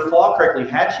calculate her fall correctly.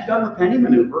 Had she done the penny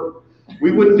maneuver,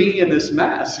 we wouldn't be in this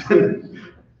mess.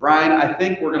 Brian, I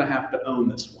think we're going to have to own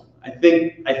this one. I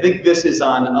think this is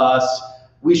on us.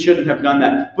 We shouldn't have done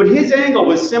that. But his angle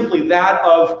was simply that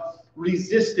of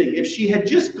resisting. If she had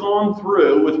just gone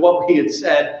through with what we had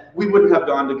said, we wouldn't have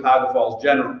gone to Cuyahoga Falls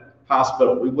General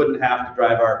Hospital. We wouldn't have to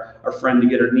drive our friend to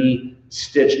get her knee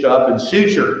stitched up and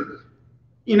sutured.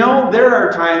 You know, there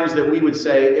are times that we would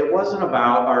say it wasn't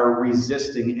about our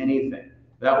resisting anything.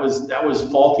 That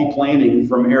was faulty planning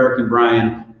from Eric and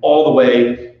Brian all the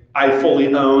way. I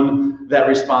fully own that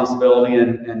responsibility,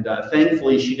 and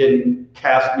thankfully she didn't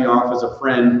cast me off as a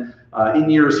friend in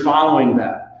years following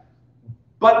that.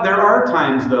 But there are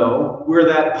times, though, where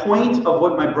that point of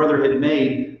what my brother had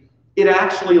made, it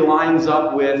actually lines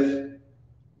up with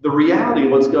the reality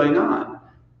of what's going on.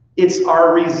 It's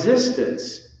our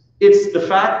resistance. It's the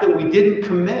fact that we didn't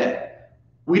commit.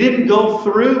 We didn't go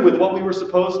through with what we were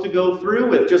supposed to go through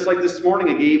with. Just like this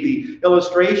morning, I gave the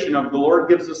illustration of the Lord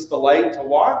gives us the light to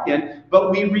walk in,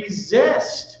 but we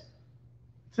resist.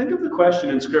 Think of the question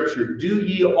in Scripture, do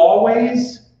ye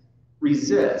always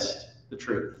resist the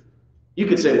truth? You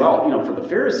could say, well, for the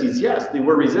Pharisees, yes, they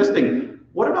were resisting.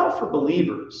 What about for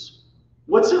believers?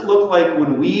 What's it look like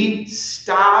when we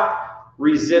stop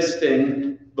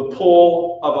resisting the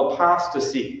pull of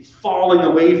apostasy, falling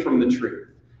away from the truth?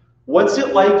 What's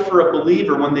it like for a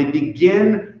believer when they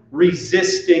begin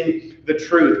resisting the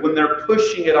truth, when they're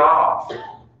pushing it off?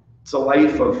 It's a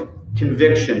life of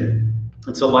conviction.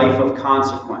 It's a life of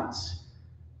consequence.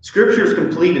 Scripture is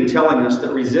complete in telling us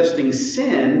that resisting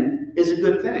sin is a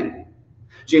good thing.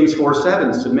 James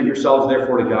 4:7, submit yourselves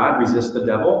therefore to God, resist the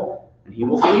devil, and he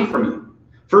will flee from you.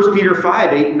 1 Peter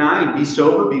 5:8-9, be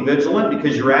sober, be vigilant,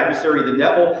 because your adversary the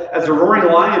devil, as a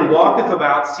roaring lion, walketh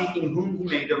about, seeking whom he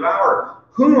may devour.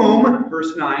 Whom,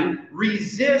 verse 9,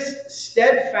 resist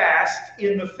steadfast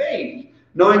in the faith,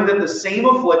 knowing that the same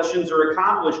afflictions are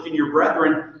accomplished in your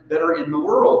brethren that are in the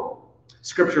world.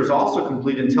 Scripture is also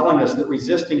complete in telling us that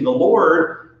resisting the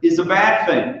Lord is a bad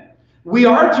thing. We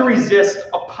are to resist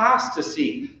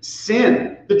apostasy,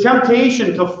 sin, the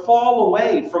temptation to fall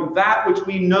away from that which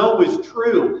we know is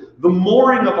true, the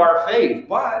mooring of our faith.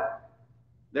 But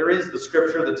there is the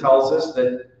Scripture that tells us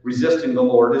that resisting the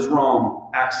Lord is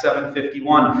wrong. Acts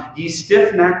 7:51, ye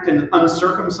stiff-necked and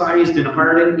uncircumcised in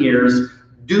heart and ears,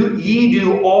 ye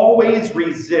do always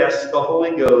resist the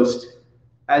Holy Ghost,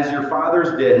 as your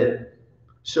fathers did,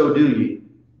 so do ye.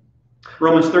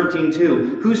 Romans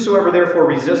 13:2, whosoever therefore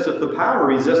resisteth the power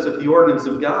resisteth the ordinance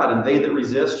of God, and they that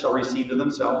resist shall receive to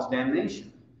themselves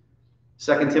damnation.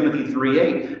 2 Timothy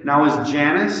 3:8, now as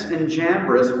Jannes and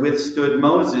Jambres withstood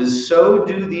Moses, so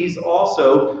do these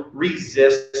also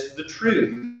resist the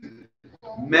truth.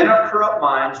 Men of corrupt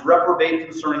minds reprobate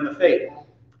concerning the faith.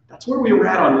 That's where we were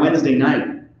at on Wednesday night.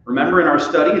 Remember in our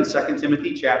study in 2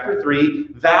 Timothy chapter 3,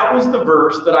 that was the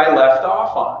verse that I left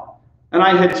off on. And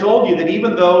I had told you that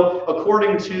even though,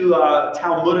 according to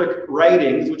Talmudic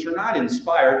writings, which are not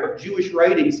inspired, but Jewish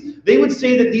writings, they would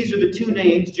say that these are the two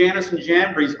names, Jannes and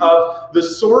Jambres, of the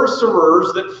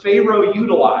sorcerers that Pharaoh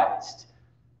utilized.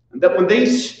 And that when they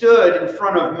stood in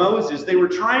front of Moses, they were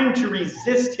trying to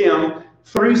resist him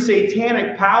through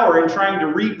satanic power and trying to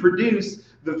reproduce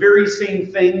the very same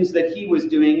things that he was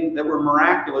doing that were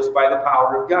miraculous by the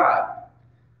power of God.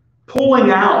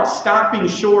 Pulling out, stopping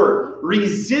short,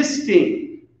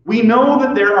 resisting. We know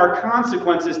that there are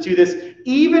consequences to this.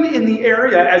 Even in the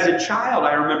area as a child,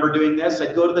 I remember doing this.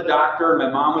 I'd go to the doctor, my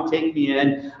mom would take me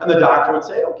in, and the doctor would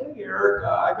say, okay, Eric,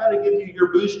 I got to give you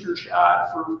your booster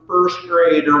shot for first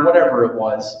grade or whatever it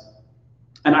was.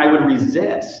 And I would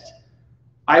resist.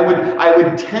 I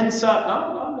would tense up.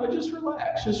 No, just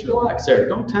relax, Eric.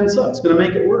 Don't tense up. It's going to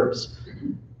make it worse.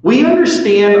 We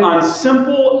understand on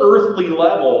simple earthly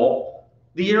level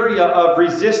the area of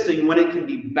resisting when it can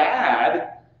be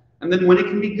bad and then when it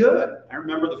can be good. I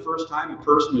remember the first time a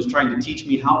person was trying to teach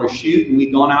me how to shoot, and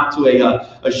we'd gone out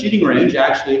to a shooting range.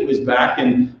 Actually, it was back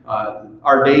in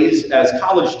our days as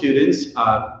college students,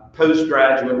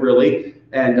 postgraduate really.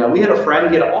 And we had a friend,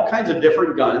 he had all kinds of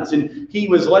different guns, and he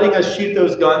was letting us shoot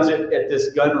those guns at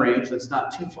this gun range that's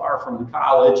not too far from the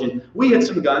college. And we had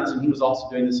some guns, and he was also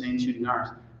doing the same, shooting ours.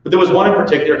 But there was one in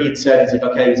particular he had said, he's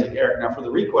like, Eric, now for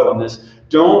the recoil on this,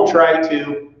 don't try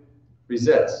to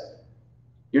resist.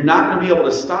 You're not going to be able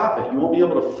to stop it. You won't be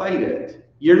able to fight it.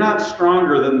 You're not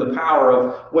stronger than the power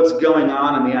of what's going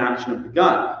on in the action of the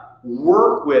gun.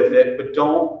 Work with it, but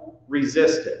don't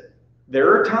resist it.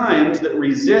 There are times that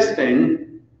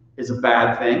resisting is a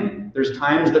bad thing. There's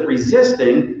times that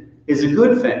resisting is a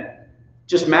good thing. It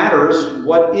just matters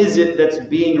what is it that's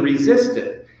being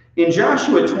resisted. In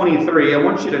Joshua 23, I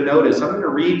want you to notice, I'm going to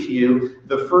read to you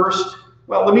the first,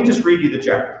 well, let me just read you the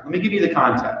chapter. Let me give you the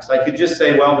context. I could just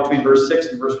say, well, between verse 6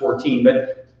 and verse 14,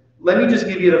 but let me just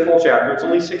give you the full chapter. It's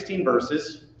only 16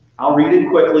 verses. I'll read it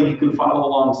quickly. You can follow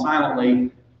along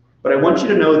silently. But I want you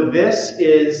to know this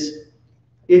is,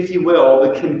 if you will,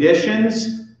 the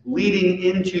conditions leading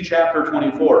into chapter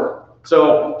 24.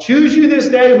 So, choose you this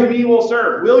day whom you will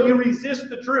serve. Will you resist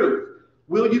the truth?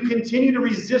 Will you continue to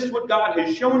resist what God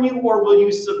has shown you, or will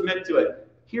you submit to it?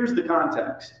 Here's the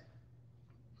context.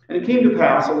 And it came to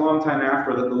pass a long time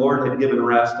after that the Lord had given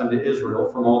rest unto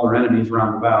Israel from all their enemies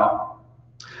round about,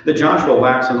 that Joshua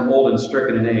waxed old and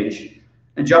stricken in age.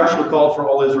 And Joshua called for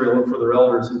all Israel, and for their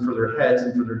elders, and for their heads,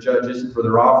 and for their judges, and for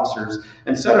their officers,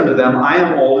 and said unto them, I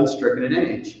am old and stricken in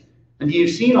age. And ye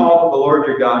have seen all that the Lord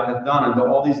your God hath done unto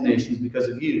all these nations because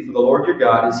of you. For the Lord your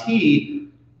God is he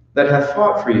that hath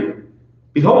fought for you.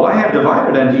 Behold, I have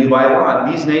divided unto you by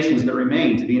lot these nations that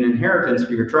remain to be an inheritance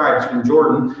for your tribes from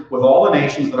Jordan with all the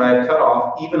nations that I have cut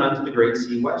off, even unto the great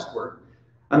sea westward.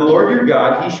 And the Lord your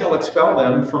God, he shall expel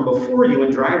them from before you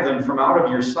and drive them from out of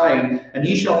your sight, and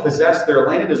ye shall possess their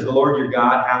land as the Lord your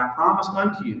God hath promised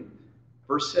unto you.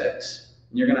 Verse 6.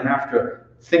 And you're going to have to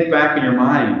think back in your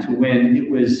mind to when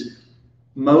it was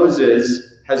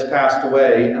Moses has passed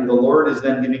away, and the Lord is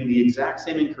then giving the exact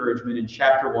same encouragement in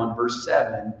chapter 1, verse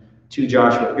 7 to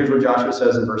Joshua. Here's what Joshua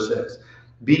says in verse 6.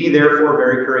 Be ye therefore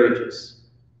very courageous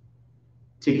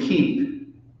to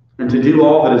keep and to do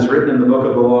all that is written in the book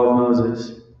of the law of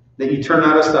Moses, that ye turn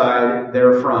not aside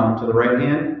therefrom to the right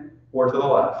hand or to the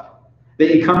left,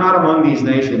 that ye come not among these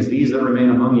nations, these that remain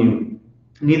among you,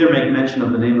 neither make mention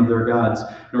of the name of their gods,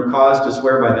 nor cause to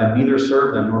swear by them, neither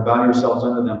serve them, nor bow yourselves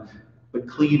unto them, but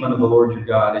cleave unto the Lord your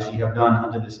God, as ye have done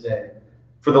unto this day.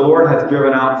 For the Lord hath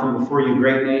driven out from before you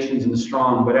great nations and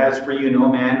strong, but as for you, no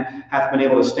man hath been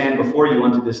able to stand before you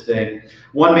unto this day.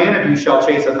 One man of you shall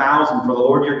chase 1,000, for the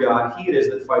Lord your God, he it is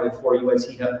that fighteth for you, as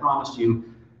he hath promised you.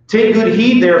 Take good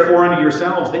heed, therefore, unto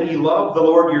yourselves, that ye love the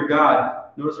Lord your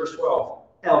God. Notice verse 12.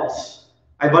 Else.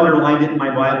 I've underlined it in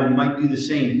my Bible. You might do the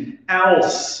same.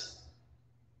 Else,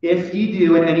 if ye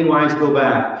do in any wise go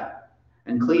back,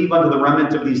 and cleave unto the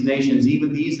remnant of these nations,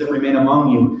 even these that remain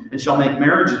among you, and shall make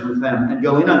marriages with them, and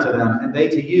go in unto them, and they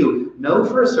to you, know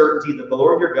for a certainty that the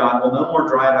Lord your God will no more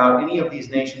drive out any of these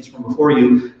nations from before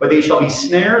you, but they shall be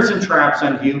snares and traps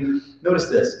unto you. Notice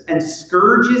this, and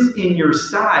scourges in your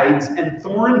sides, and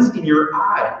thorns in your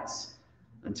eyes,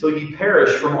 until ye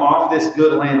perish from off this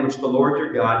good land which the Lord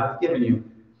your God hath given you.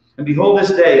 And behold, this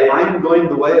day I am going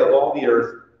the way of all the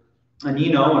earth, and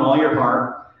ye know in all your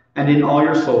heart, and in all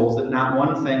your souls, that not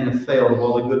one thing hath failed of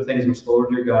all the good things which the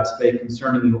Lord your God spake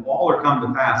concerning you. All are come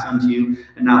to pass unto you,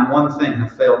 and not one thing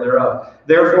hath failed thereof.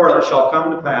 Therefore it shall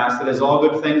come to pass, that as all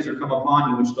good things are come upon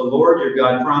you, which the Lord your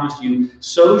God promised you,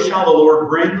 so shall the Lord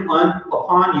bring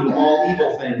upon you all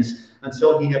evil things,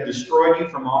 until he have destroyed you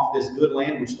from off this good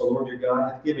land which the Lord your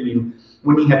God hath given you,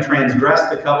 when ye have transgressed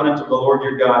the covenant of the Lord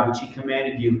your God, which he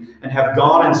commanded you, and have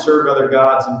gone and served other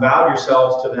gods, and bowed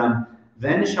yourselves to them.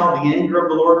 Then shall the anger of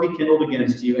the Lord be kindled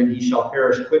against you, and ye shall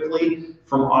perish quickly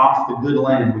from off the good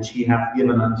land which he hath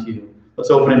given unto you.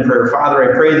 Let's open in prayer.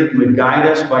 Father, I pray that you would guide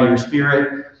us by your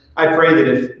Spirit. I pray that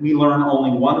if we learn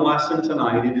only one lesson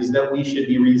tonight, it is that we should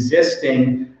be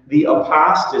resisting the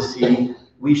apostasy.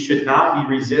 We should not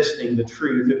be resisting the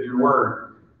truth of your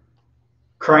word.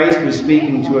 Christ was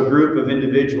speaking to a group of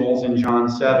individuals in John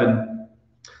 7.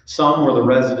 Some were the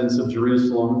residents of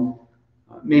Jerusalem,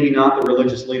 maybe not the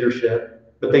religious leadership,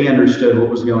 but they understood what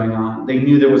was going on. They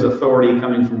knew there was authority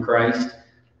coming from Christ.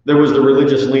 There was the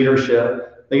religious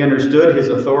leadership. They understood his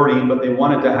authority, but they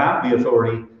wanted to have the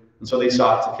authority, and so they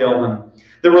sought to kill him.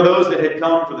 There were those that had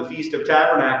come for the Feast of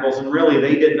Tabernacles, and really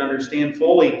they didn't understand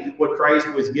fully what Christ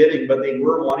was giving, but they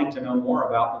were wanting to know more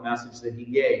about the message that he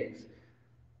gave.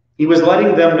 He was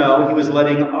letting them know, he was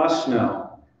letting us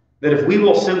know, that if we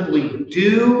will simply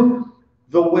do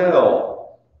the will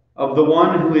of the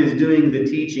one who is doing the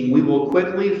teaching, we will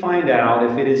quickly find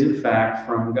out if it is in fact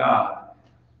from God.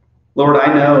 Lord,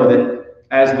 I know that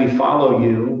as we follow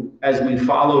you, as we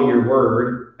follow your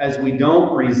word, as we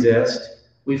don't resist,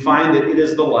 we find that it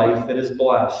is the life that is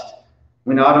blessed.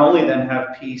 We not only then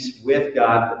have peace with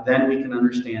God, but then we can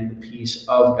understand the peace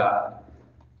of God.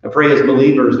 I pray as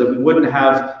believers that we wouldn't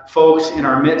have folks in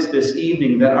our midst this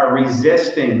evening that are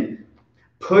resisting,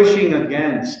 pushing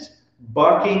against,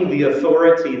 bucking the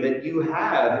authority that you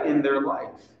have in their life.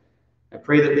 I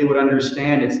pray that they would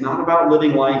understand it's not about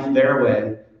living life their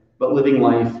way, but living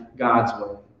life God's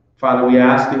way. Father, we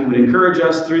ask that you would encourage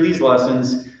us through these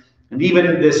lessons, and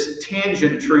even this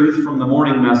tangent truth from the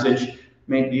morning message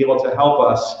may be able to help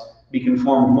us be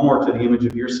conformed more to the image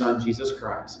of your Son, Jesus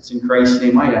Christ. It's in Christ's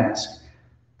name I ask.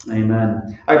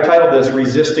 Amen. I've titled this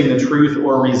Resisting the Truth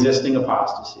or Resisting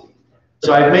Apostasy.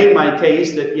 So I've made my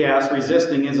case that, yes,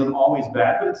 resisting isn't always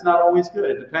bad, but it's not always good.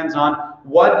 It depends on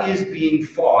what is being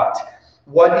fought,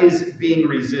 what is being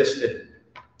resisted.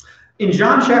 In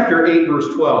John chapter 8,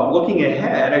 verse 12, looking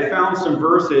ahead, I found some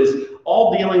verses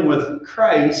all dealing with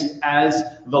Christ as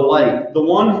the light, the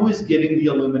one who is giving the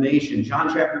illumination.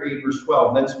 John chapter 8, verse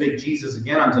 12, then spake Jesus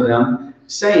again unto them,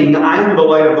 saying, I am the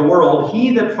light of the world.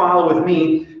 He that followeth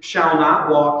me shall not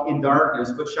walk in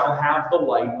darkness, but shall have the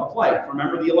light of life.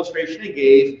 Remember, the illustration he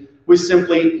gave was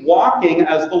simply walking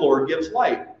as the Lord gives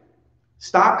light.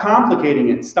 Stop complicating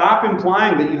it. Stop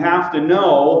implying that you have to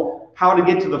know how to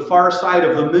get to the far side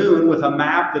of the moon with a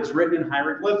map that's written in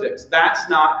hieroglyphics. That's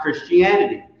not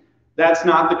Christianity. That's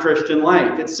not the Christian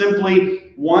life. It's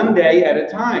simply one day at a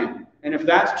time. And if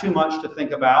that's too much to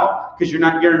think about, because you're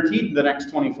not guaranteed the next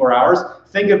 24 hours,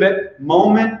 think of it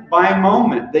moment by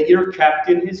moment that you're kept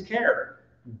in his care.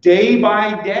 Day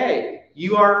by day,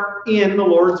 you are in the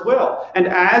Lord's will. And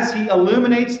as he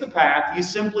illuminates the path, you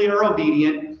simply are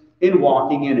obedient in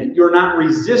walking in it. You're not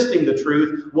resisting the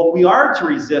truth. What we are to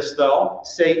resist, though,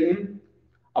 Satan,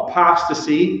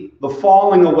 apostasy, the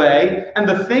falling away, and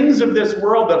the things of this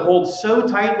world that hold so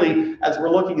tightly, as we're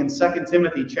looking in 2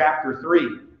 Timothy chapter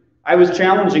 3. I was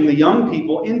challenging the young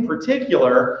people in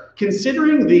particular,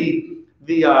 considering the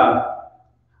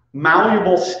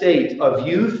malleable state of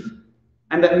youth,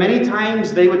 and that many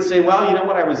times they would say, well, you know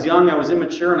what, I was young, I was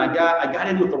immature, and I got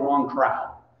in with the wrong crowd.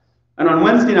 And on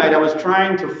Wednesday night, I was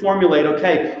trying to formulate,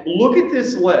 okay, look at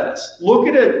this list. Look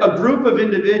at a group of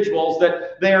individuals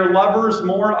that they are lovers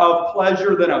more of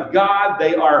pleasure than of God.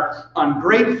 They are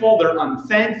ungrateful. They're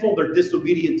unthankful. They're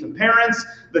disobedient to parents.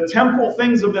 The temporal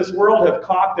things of this world have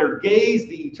caught their gaze.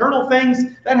 The eternal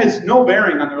things, that has no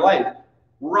bearing on their life.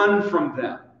 Run from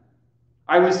them.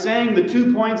 I was saying the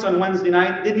 2 points on Wednesday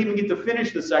night, didn't even get to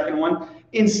finish the second one.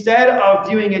 Instead of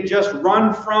viewing it just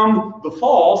run from the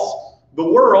false, the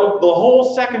world, the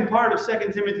whole second part of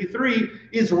 2 Timothy 3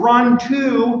 is run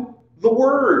to the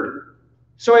Word.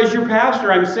 So as your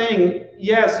pastor, I'm saying,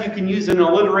 yes, you can use an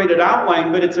alliterated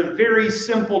outline, but it's a very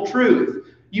simple truth.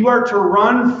 You are to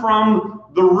run from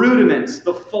the rudiments,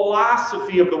 the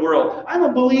philosophy of the world. I'm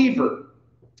a believer,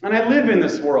 and I live in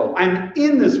this world. I'm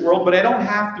in this world, but I don't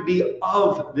have to be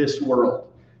of this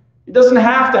world. It doesn't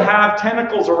have to have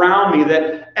tentacles around me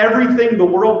that everything the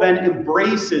world then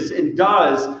embraces and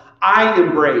does, I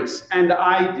embrace and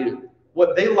I do.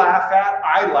 What they laugh at,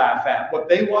 I laugh at. What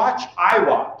they watch, I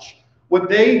watch. What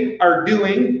they are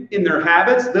doing in their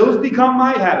habits, those become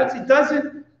my habits. It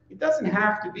doesn't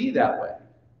have to be that way.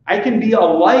 I can be a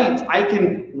light. I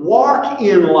can walk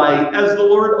in light as the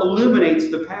Lord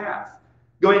illuminates the path.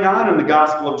 Going on in the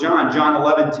Gospel of John, John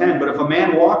 11:10, but if a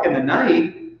man walk in the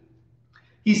night,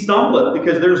 he stumbleth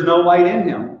because there's no light in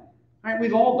him. All right,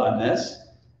 we've all done this.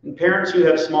 And parents who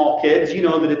have small kids, you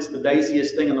know that it's the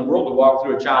diciest thing in the world to walk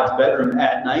through a child's bedroom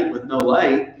at night with no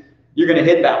light. You're going to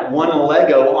hit that one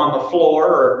Lego on the floor,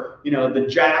 or the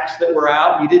jacks that were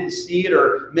out, you didn't see it,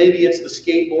 or maybe it's the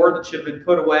skateboard that should have been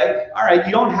put away. All right,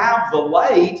 you don't have the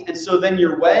light, and so then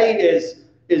your way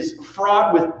is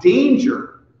fraught with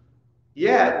danger.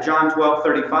 Yeah, John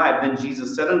 12:35, then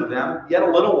Jesus said unto them, yet a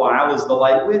little while is the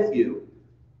light with you.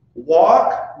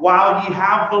 Walk while ye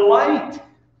have the light,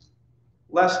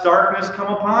 lest darkness come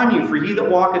upon you. For he that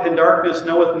walketh in darkness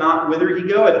knoweth not whither he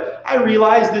goeth. I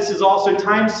realize this is also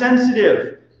time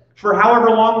sensitive. For however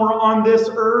long we're on this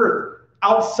earth,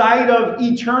 outside of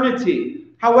eternity.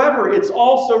 However, it's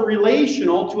also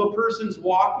relational to a person's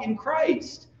walk in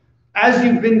Christ. As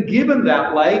you've been given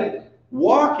that light,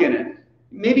 walk in it.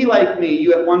 Maybe like me,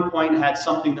 you at one point had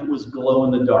something that was glow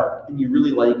in the dark, and you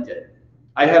really liked it.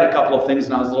 I had a couple of things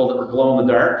when I was little that were glow in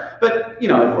the dark, but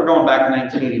if we're going back to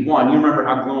 1981, you remember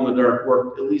how glow in the dark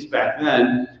worked, at least back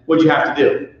then. What'd you have to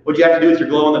do? What'd you have to do with your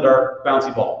glow in the dark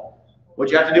bouncy ball?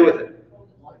 What'd you have to do with it?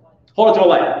 Hold it to a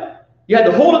light. You had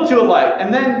to hold it to a light,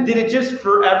 and then did it just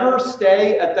forever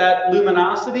stay at that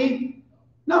luminosity?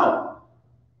 No.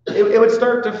 It would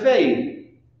start to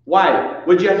fade. Why?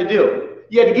 What'd you have to do?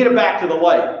 You had to get it back to the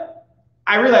light.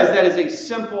 I realize that is a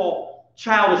simple,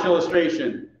 childish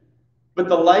illustration. But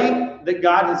the light that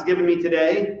God has given me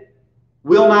today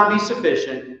will not be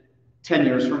sufficient 10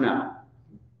 years from now.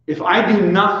 If I do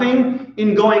nothing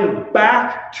in going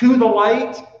back to the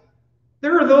light,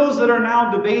 there are those that are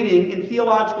now debating in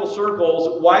theological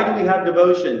circles, why do we have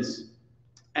devotions?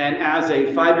 And as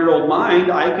a 5-year-old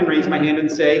mind, I can raise my hand and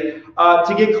say,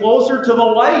 to get closer to the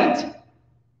light,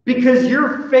 because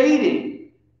you're fading.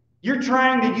 You're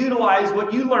trying to utilize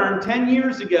what you learned 10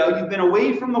 years ago. You've been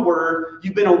away from the Word.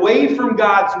 You've been away from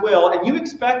God's will. And you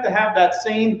expect to have that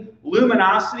same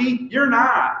luminosity? You're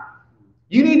not.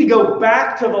 You need to go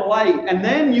back to the light. And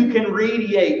then you can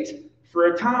radiate for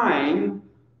a time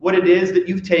what it is that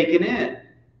you've taken in.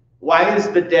 Why is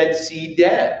the Dead Sea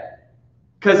dead?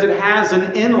 Because it has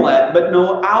an inlet but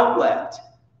no outlet.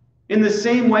 In the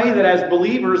same way that as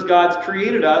believers, God's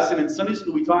created us, and in Sunday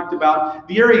school we talked about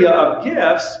the area of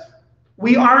gifts,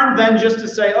 we aren't then just to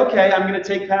say, okay, I'm going to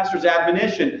take pastor's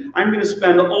admonition. I'm going to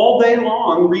spend all day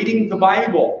long reading the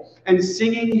Bible and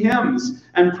singing hymns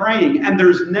and praying. And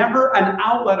there's never an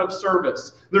outlet of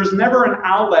service. There's never an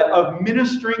outlet of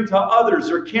ministering to others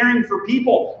or caring for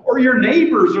people or your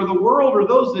neighbors or the world or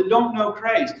those that don't know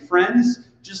Christ. Friends,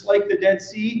 just like the Dead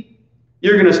Sea,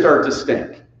 you're going to start to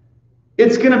stink.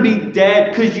 It's going to be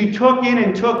dead because you took in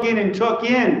and took in and took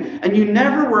in, and you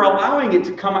never were allowing it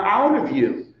to come out of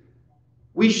you.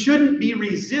 We shouldn't be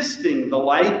resisting the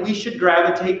light. We should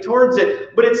gravitate towards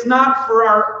it. But it's not for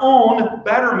our own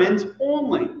betterment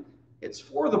only. It's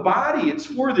for the body. It's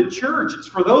for the church. It's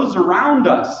for those around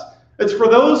us. It's for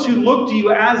those who look to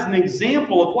you as an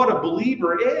example of what a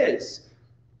believer is.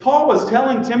 Paul was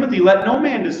telling Timothy, let no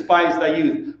man despise thy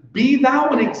youth. Be thou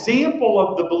an example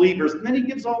of the believers. And then he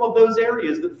gives all of those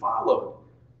areas that followed.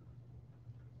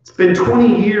 It's been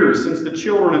 20 years since the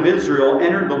children of Israel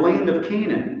entered the land of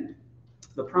Canaan,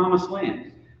 the promised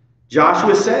land.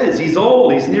 Joshua says he's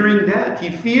old, he's nearing death.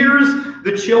 He fears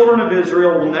the children of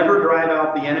Israel will never drive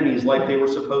out the enemies like they were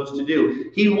supposed to do.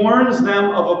 He warns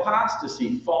them of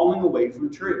apostasy, falling away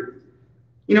from truth.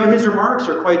 You know, his remarks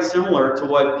are quite similar to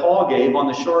what Paul gave on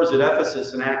the shores at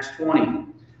Ephesus in Acts 20,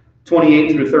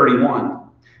 28 through 31.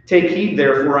 Take heed,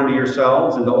 therefore, unto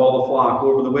yourselves and to all the flock,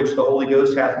 over the which the Holy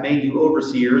Ghost hath made you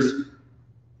overseers,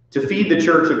 to feed the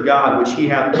church of God, which he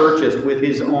hath purchased with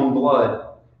his own blood.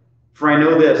 For I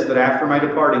know this, that after my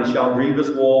departing shall grievous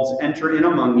wolves enter in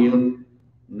among you,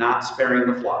 not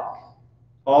sparing the flock.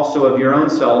 Also of your own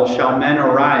selves shall men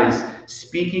arise,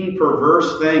 speaking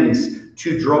perverse things,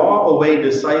 to draw away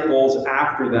disciples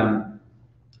after them.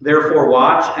 Therefore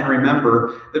watch and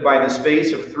remember that by the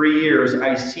space of 3 years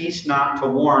I cease not to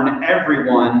warn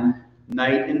everyone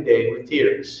night and day with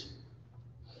tears.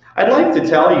 I'd like to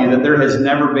tell you that there has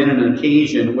never been an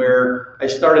occasion where I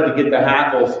started to get the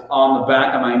hackles on the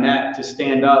back of my neck to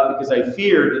stand up because I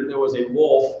feared that there was a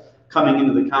wolf coming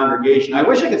into the congregation. I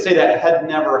wish I could say that had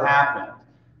never happened.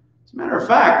 As a matter of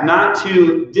fact, not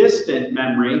too distant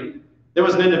memory, there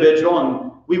was an individual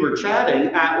and we were chatting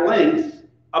at length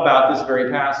about this very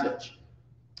passage.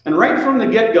 And right from the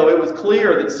get-go, it was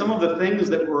clear that some of the things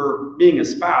that were being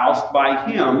espoused by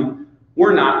him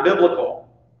were not biblical.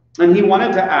 And he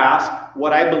wanted to ask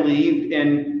what I believed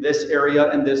in this area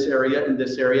and this area and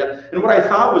this area. And what I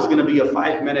thought was going to be a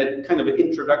 5-minute kind of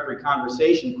introductory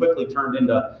conversation quickly turned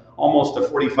into almost a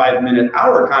 45-minute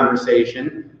hour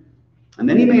conversation. And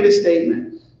then he made a statement.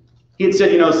 He had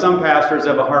said, you know, some pastors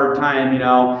have a hard time, you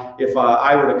know, if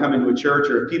I were to come into a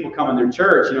church or if people come in their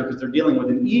church, you know, because they're dealing with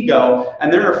an ego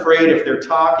and they're afraid if they're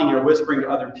talking or whispering to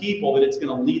other people that it's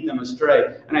going to lead them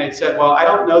astray. And I had said, well, I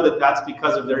don't know that that's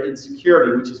because of their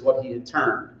insecurity, which is what he had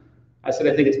termed. I said,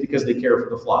 I think it's because they care for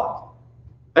the flock.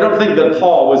 I don't think that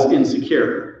Paul was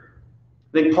insecure.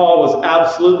 I think Paul was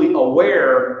absolutely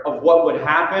aware of what would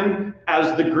happen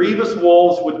as the grievous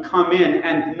wolves would come in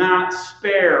and not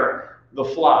spare the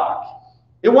flock.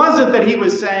 It wasn't that he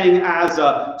was saying as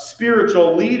a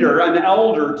spiritual leader, an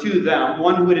elder to them,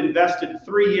 one who had invested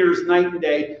 3 years night and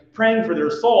day praying for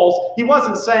their souls. He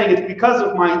wasn't saying it's because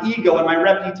of my ego and my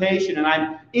reputation and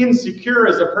I'm insecure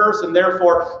as a person,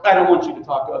 therefore I don't want you to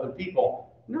talk to other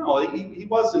people. No, he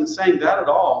wasn't saying that at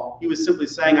all. He was simply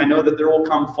saying, I know that there will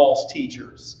come false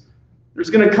teachers. There's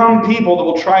going to come people that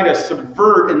will try to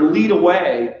subvert and lead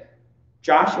away.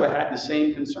 Joshua had the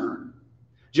same concern.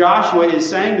 Joshua is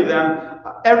saying to them,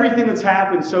 everything that's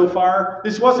happened so far,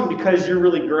 this wasn't because you're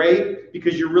really great,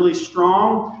 because you're really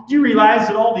strong. Do you realize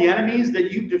that all the enemies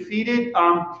that you've defeated,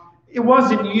 it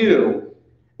wasn't you.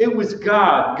 It was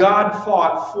God. God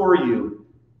fought for you.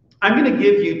 I'm going to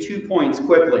give you 2 points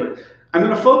quickly. I'm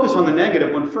going to focus on the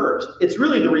negative one first. It's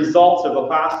really the results of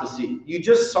apostasy. You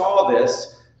just saw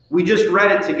this. We just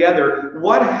read it together.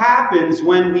 What happens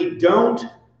when we don't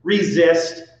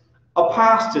resist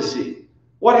apostasy?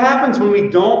 What happens when we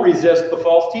don't resist the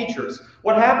false teachers?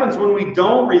 What happens when we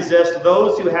don't resist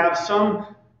those who have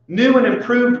some new and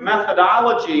improved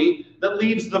methodology that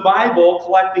leaves the Bible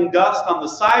collecting dust on the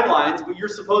sidelines, but you're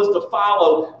supposed to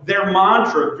follow their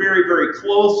mantra very, very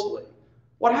closely?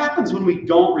 What happens when we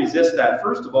don't resist that?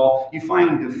 First of all, you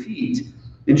find defeat.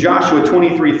 In Joshua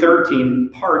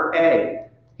 23:13, part A,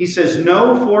 he says,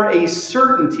 know for a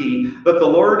certainty that the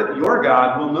Lord your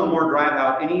God will no more drive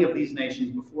out any of these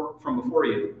nations from before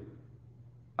you.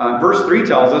 Verse 3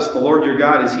 tells us, the Lord your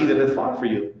God is he that hath fought for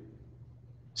you.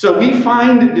 So we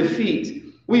find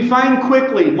defeat. We find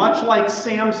quickly, much like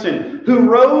Samson, who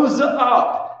rose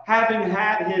up having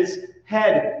had his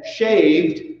head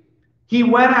shaved. He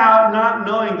went out not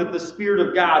knowing that the Spirit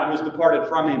of God was departed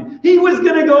from him. He was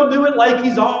going to go do it like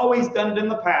he's always done it in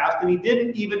the past, and he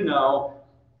didn't even know.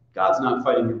 God's not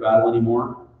fighting your battle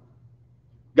anymore.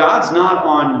 God's not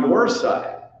on your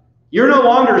side. You're no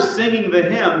longer singing the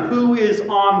hymn, who is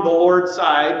on the Lord's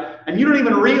side, and you don't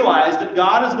even realize that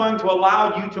God is going to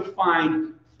allow you to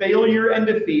find failure and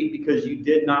defeat because you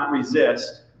did not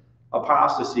resist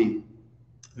apostasy.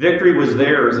 Victory was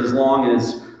theirs as long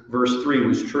as verse 3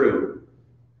 was true.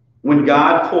 When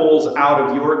God pulls out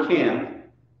of your camp,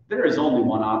 there is only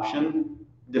one option.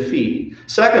 defeat.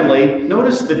 Secondly,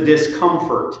 notice the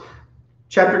discomfort.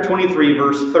 Chapter 23,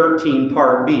 verse 13,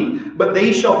 part B. But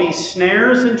they shall be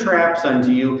snares and traps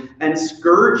unto you, and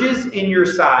scourges in your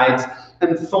sides,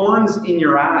 and thorns in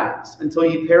your eyes, until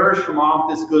ye perish from off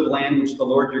this good land which the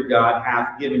Lord your God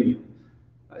hath given you.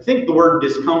 I think the word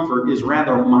discomfort is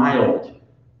rather mild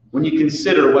when you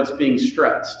consider what's being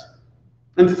stressed.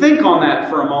 And think on that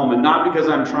for a moment, not because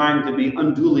I'm trying to be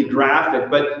unduly graphic,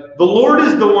 but the Lord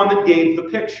is the one that gave the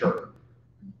picture.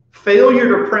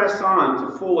 Failure to press on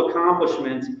to full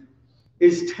accomplishment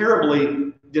is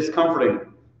terribly discomforting.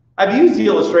 I've used the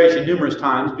illustration numerous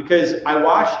times because I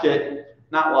watched it,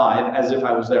 not live, as if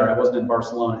I was there. I wasn't in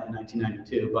Barcelona in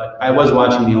 1992, but I was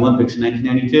watching the Olympics in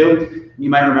 1992. You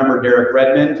might remember Derek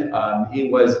Redmond. He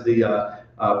was the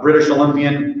British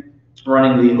Olympian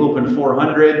running the Open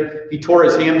 400. He tore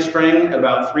his hamstring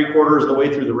about 3/4 of the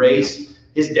way through the race.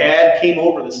 His dad came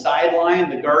over the sideline.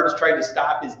 The guards tried to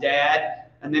stop his dad.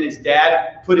 And then his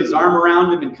dad put his arm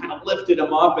around him and kind of lifted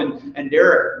him up, and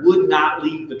Derek would not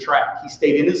leave the track. He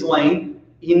stayed in his lane.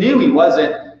 He knew he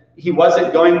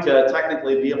wasn't going to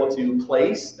technically be able to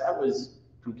place. That was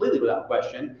completely without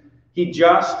question. He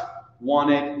just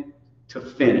wanted to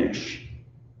finish.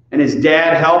 And his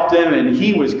dad helped him, and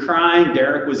he was crying.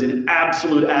 Derek was in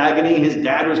absolute agony. His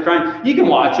dad was crying. You can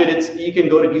watch it. You can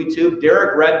go to YouTube.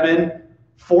 Derek Redmond,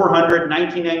 400,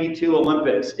 1992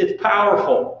 Olympics. It's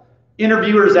powerful.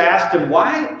 Interviewers asked him,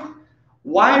 why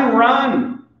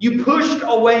run? You pushed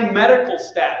away medical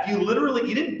staff. You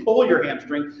didn't pull your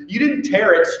hamstring. You didn't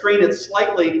tear it, strain it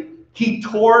slightly. He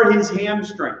tore his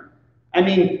hamstring. I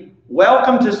mean,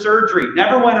 welcome to surgery.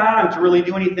 Never went on to really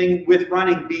do anything with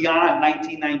running beyond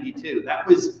 1992. That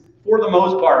was, for the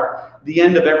most part, the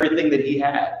end of everything that he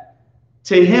had.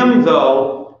 To him,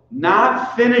 though,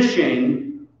 not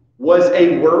finishing was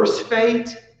a worse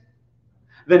fate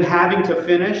than having to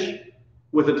finish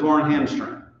with a torn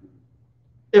hamstring.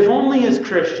 If only as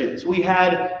Christians we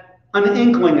had an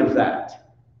inkling of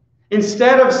that.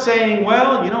 Instead of saying,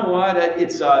 well, you know what,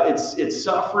 it's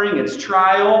suffering, it's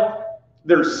trial,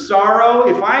 there's sorrow.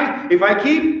 If I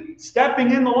keep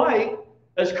stepping in the light,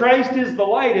 as Christ is the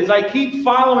light, as I keep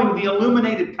following the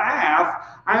illuminated path,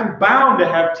 I'm bound to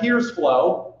have tears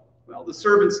flow. Well, the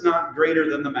servant's not greater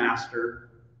than the master.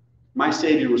 My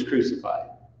Savior was crucified.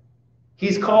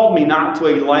 He's called me not to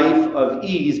a life of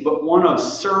ease, but one of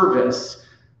service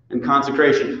and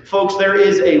consecration. Folks, there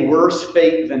is a worse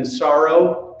fate than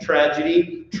sorrow,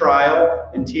 tragedy, trial,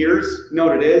 and tears. You know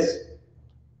what it is?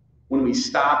 When we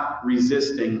stop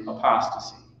resisting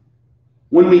apostasy.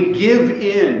 When we give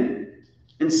in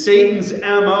and Satan's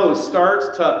MO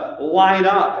starts to line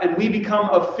up and we become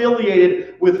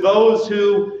affiliated with those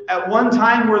who at one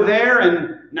time were there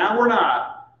and now we're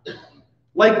not.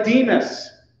 Like Demas.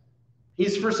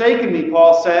 He's forsaken me,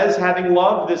 Paul says, having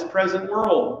loved this present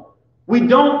world. We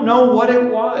don't know what it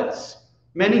was.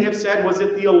 Many have said, was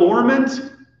it the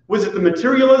allurement? Was it the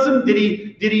materialism? Did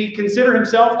he consider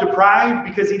himself deprived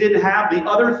because he didn't have the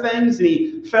other things and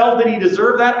he felt that he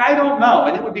deserved that? I don't know.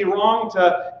 And it would be wrong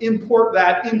to import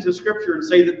that into Scripture and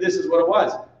say that this is what it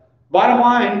was. Bottom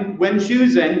line, when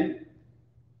choosing,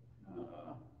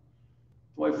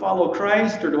 do I follow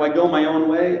Christ or do I go my own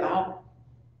way? I'll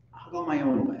go my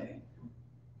own way.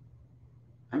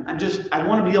 I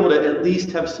want to be able to at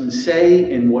least have some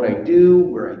say in what I do,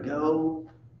 where I go.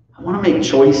 I want to make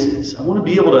choices. I want to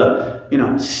be able to,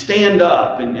 stand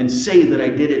up and say that I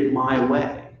did it my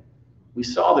way. We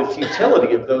saw the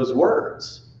futility of those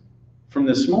words from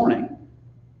this morning.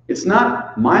 It's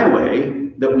not my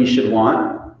way that we should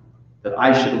want, that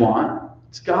I should want.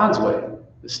 It's God's way.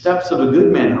 The steps of a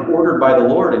good man are ordered by the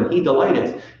Lord, and he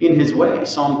delighteth in his way.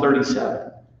 Psalm 37.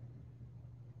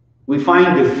 We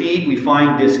find defeat, we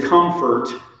find discomfort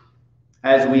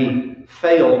as we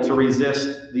fail to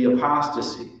resist the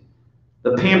apostasy.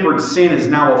 The pampered sin is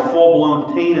now a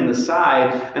full-blown pain in the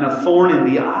side and a thorn in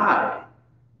the eye.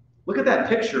 Look at that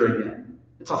picture again.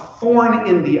 It's a thorn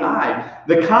in the eye.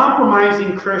 The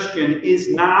compromising Christian is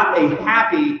not a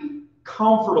happy,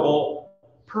 comfortable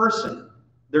person.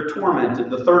 They're tormented.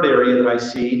 The third area that I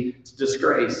see is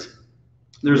disgrace.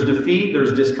 There's defeat,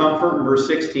 there's discomfort. In verse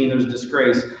 16, there's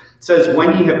disgrace. It says,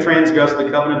 when ye have transgressed the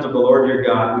covenant of the Lord your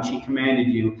God, which he commanded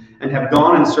you, and have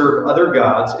gone and served other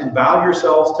gods, and bowed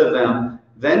yourselves to them,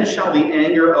 then shall the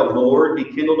anger of the Lord be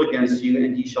kindled against you,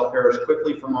 and ye shall perish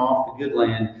quickly from off the good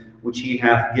land which he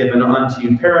hath given unto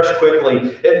you. Perish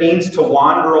quickly, it means to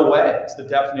wander away. It's the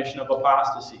definition of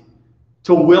apostasy.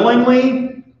 To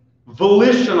willingly,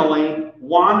 volitionally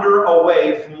wander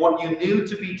away from what you knew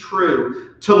to be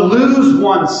true. To lose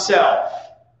oneself.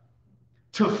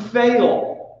 To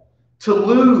fail. To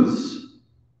lose.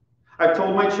 I've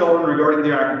told my children regarding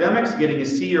their academics, getting a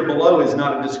C or below is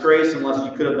not a disgrace unless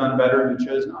you could have done better and you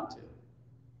chose not to.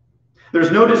 There's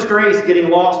no disgrace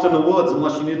getting lost in the woods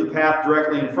unless you knew the path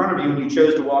directly in front of you and you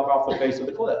chose to walk off the face of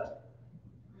the cliff.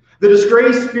 The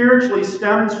disgrace spiritually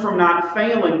stems from not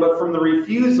failing, but from the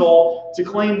refusal to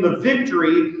claim the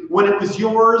victory when it was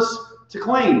yours to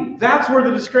claim. That's where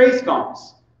the disgrace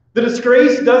comes. The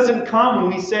disgrace doesn't come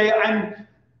when we say,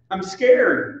 I'm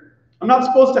scared. I'm not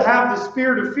supposed to have the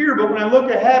spirit of fear, but when I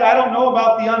look ahead, I don't know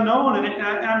about the unknown, and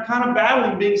I'm kind of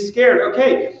battling being scared.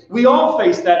 Okay, we all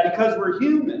face that because we're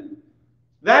human.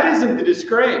 That isn't the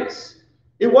disgrace.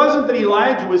 It wasn't that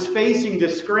Elijah was facing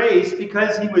disgrace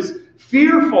because he was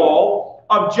fearful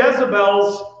of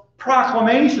Jezebel's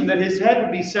proclamation that his head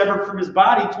would be severed from his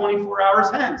body 24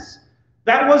 hours hence.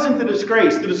 That wasn't the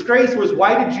disgrace. The disgrace was,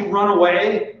 why did you run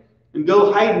away and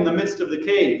go hide in the midst of the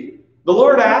cave? The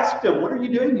Lord asked him, what are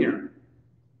you doing here?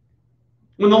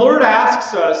 When the Lord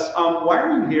asks us, why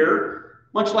are you here?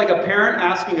 Much like a parent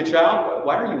asking a child,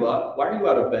 why are you up? Why are you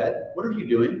out of bed? What are you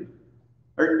doing?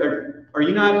 Are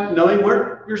you not knowing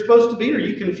where you're supposed to be? Are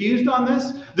you confused on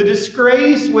this? The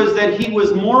disgrace was that he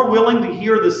was more willing to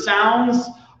hear the sounds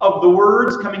of the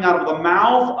words coming out of the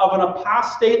mouth of an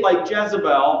apostate like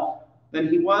Jezebel than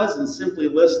he was in simply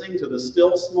listening to the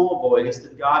still small voice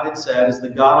that God had said, as the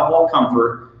God of all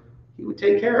comfort, he would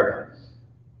take care of him.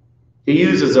 He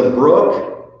uses a brook.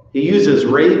 He uses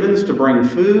ravens to bring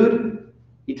food.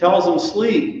 He tells them,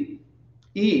 sleep,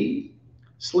 eat,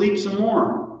 sleep some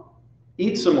more,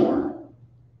 eat some more.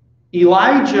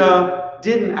 Elijah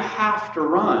didn't have to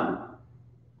run.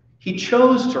 He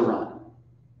chose to run.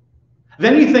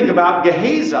 Then you think about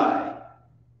Gehazi.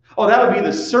 Oh, that would be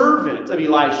the servant of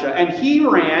Elisha. And he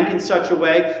ran in such a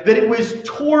way that it was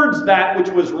towards that which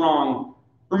was wrong.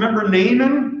 Remember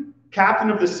Naaman, captain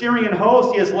of the Syrian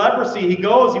host? He has leprosy. He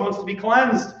goes. He wants to be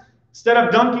cleansed. Instead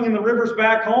of dunking in the rivers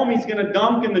back home, he's going to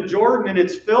dunk in the Jordan, and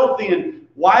it's filthy. And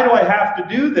why do I have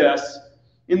to do this?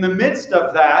 In the midst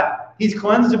of that, he's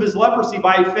cleansed of his leprosy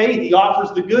by faith. He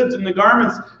offers the goods and the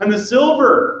garments and the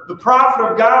silver. The prophet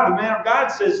of God, the man of God,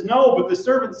 says no, but the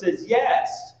servant says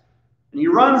yes. And he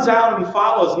runs out and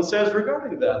follows and says,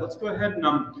 regarding that, let's go ahead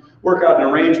and work out an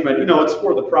arrangement. You know, it's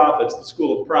for the prophets, the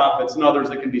school of prophets, and others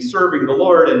that can be serving the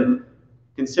Lord and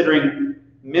considering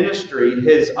ministry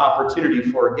his opportunity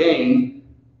for gain.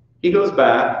 He goes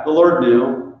back. The Lord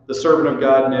knew. The servant of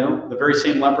God knew. The very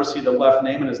same leprosy that left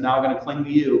Naaman is now going to cling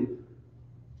to you.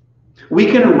 We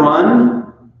can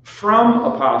run from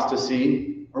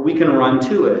apostasy, or we can run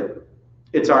to it.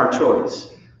 It's our choice.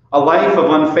 A life of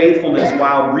unfaithfulness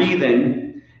while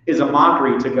breathing is a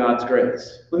mockery to God's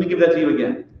grace. Let me give that to you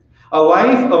again. A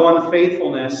life of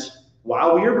unfaithfulness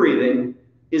while we are breathing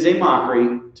is a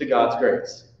mockery to God's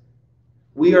grace.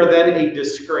 We are then a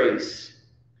disgrace.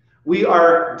 We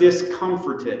are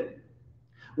discomforted.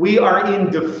 We are in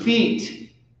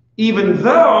defeat, even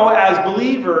though as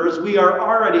believers we are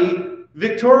already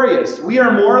victorious. We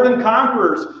are more than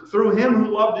conquerors through him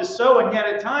who loved us so. And yet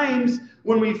at times,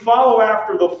 when we follow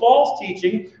after the false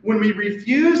teaching, when we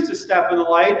refuse to step in the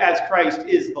light as Christ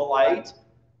is the light,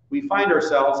 we find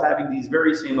ourselves having these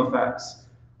very same effects.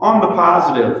 On the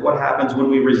positive, what happens when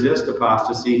we resist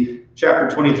apostasy?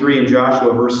 Chapter 23 in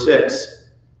Joshua, verse 6.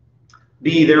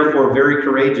 Be therefore very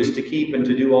courageous to keep and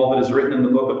to do all that is written in the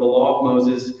book of the law of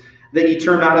Moses, that ye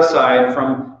turn not aside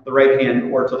from the right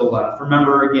hand or to the left.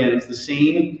 Remember again, it's the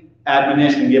same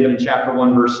admonition given in chapter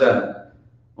 1, verse 7.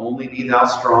 Only be thou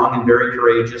strong and very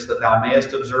courageous, that thou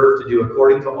mayest observe to do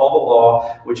according to all the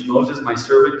law which Moses my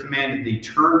servant commanded thee.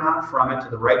 Turn not from it to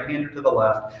the right hand or to the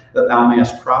left, that thou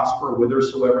mayest prosper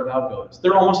whithersoever thou goest.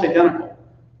 They're almost identical.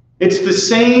 It's the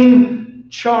same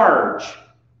charge.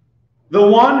 The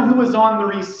one who is on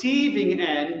the receiving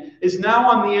end is now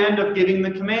on the end of giving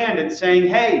the command and saying,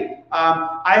 hey,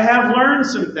 I have learned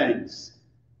some things.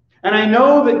 And I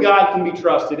know that God can be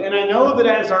trusted. And I know that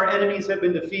as our enemies have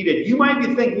been defeated, you might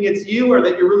be thinking it's you or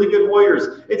that you're really good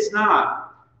warriors. It's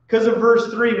not. Because of verse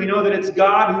 3, we know that it's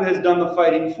God who has done the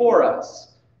fighting for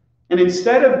us. And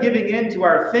instead of giving in to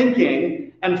our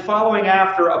thinking and following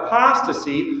after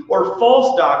apostasy or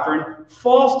false doctrine,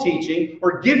 false teaching,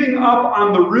 or giving up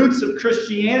on the roots of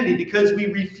Christianity because we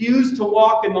refuse to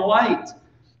walk in the light,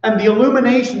 and the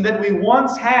illumination that we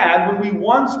once had when we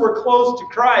once were close to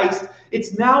Christ,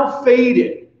 it's now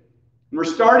faded. And we're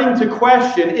starting to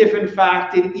question if, in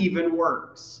fact, it even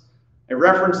works. I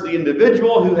referenced the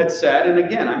individual who had said, and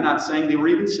again, I'm not saying they were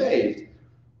even saved.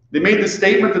 They made the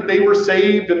statement that they were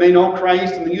saved and they know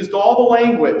Christ, and they used all the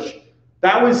language.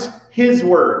 That was his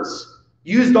words.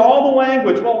 Used all the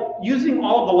language. Well, using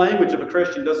all of the language of a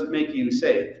Christian doesn't make you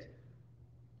saved.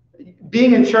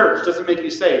 Being in church doesn't make you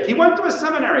saved. He went to a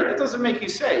seminary. That doesn't make you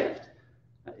saved.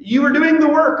 You were doing the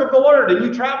work of the Lord and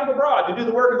you traveled abroad to do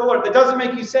the work of the Lord. That doesn't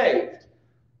make you saved.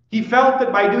 He felt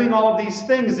that by doing all of these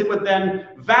things, it would then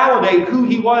validate who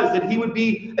he was, that he would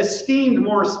be esteemed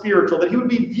more spiritual, that he would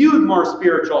be viewed more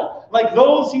spiritual, like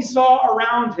those he saw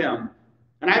around him.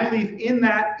 And I believe in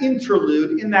that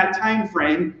interlude, in that time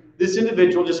frame, this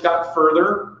individual just got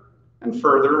further and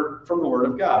further from the Word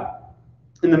of God.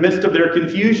 In the midst of their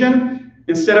confusion,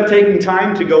 instead of taking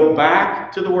time to go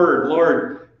back to the Word,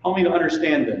 Lord, help me to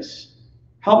understand this.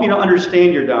 Help me to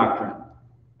understand your doctrine.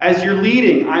 As you're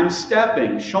leading, I'm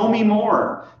stepping. Show me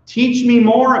more. Teach me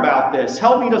more about this.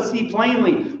 Help me to see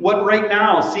plainly what right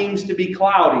now seems to be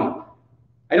cloudy.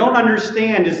 I don't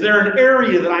understand. Is there an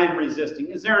area that I'm resisting?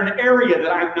 Is there an area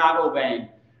that I'm not obeying?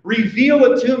 Reveal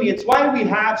it to me. It's why we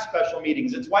have special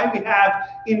meetings. It's why we have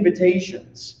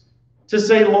invitations. To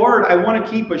say, Lord, I want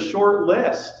to keep a short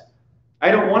list.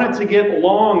 I don't want it to get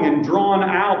long and drawn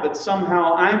out that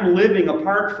somehow I'm living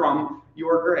apart from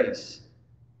your grace.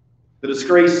 The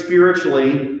disgrace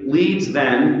spiritually leads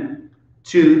then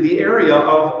to the area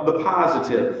of the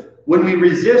positive. When we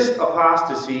resist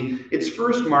apostasy, it's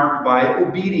first marked by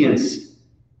obedience.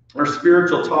 Our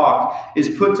spiritual talk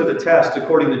is put to the test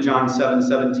according to John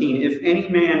 7:17. If any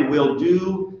man will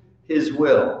do his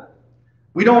will.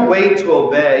 We don't wait to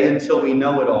obey until we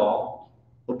know it all.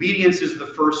 Obedience is the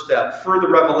first step. Further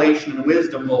revelation and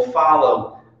wisdom will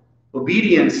follow.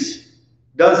 Obedience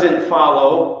doesn't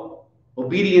follow.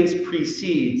 Obedience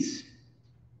precedes.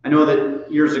 I know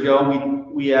that years ago,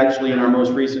 we actually, in our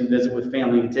most recent visit with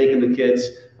family, had taken the kids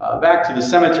back to the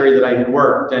cemetery that I had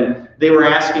worked, and they were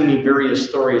asking me various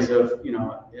stories of,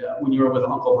 when you were with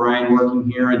Uncle Brian working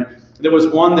here, and there was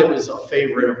one that was a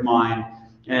favorite of mine,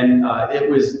 and it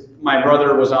was, my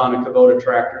brother was on a Kubota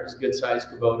tractor. It was a good-sized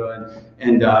Kubota,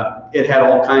 and it had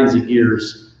all kinds of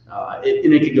gears.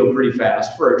 And it could go pretty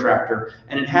fast for a tractor.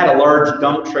 And it had a large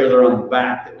dump trailer on the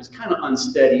back that was kind of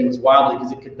unsteady. It was wobbly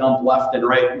because it could dump left and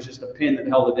right. It was just a pin that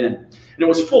held it in. And it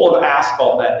was full of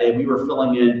asphalt that day. We were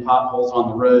filling in potholes on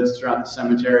the roads throughout the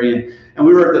cemetery. And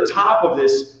we were at the top of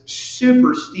this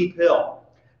super steep hill.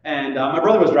 And my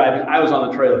brother was driving. I was on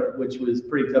the trailer, which was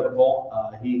pretty typical.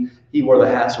 He wore the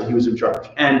hat, so he was in charge.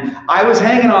 And I was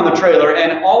hanging on the trailer,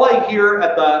 and all I hear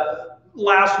at the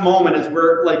last moment as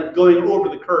we're like going over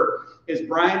the curb is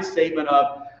Brian's statement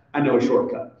of, I know a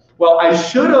shortcut. Well, I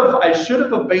should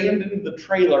have abandoned the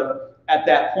trailer at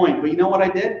that point, but you know what I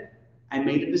did? I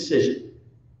made a decision.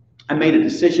 I made a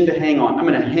decision to hang on. I'm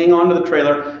going to hang on to the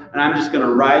trailer, and I'm just going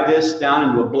to ride this down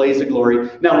into a blaze of glory.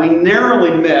 Now, we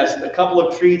narrowly missed a couple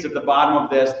of trees at the bottom of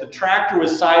this. The tractor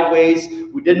was sideways.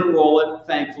 We didn't roll it,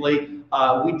 thankfully.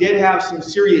 We did have some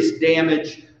serious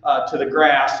damage to the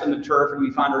grass and the turf, and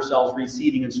we found ourselves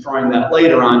reseeding and destroying that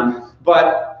later on.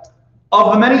 But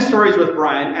of the many stories with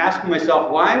Brian, asking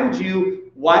myself, why would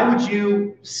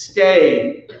you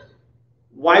stay?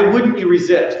 Why wouldn't you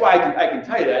resist? Well, I can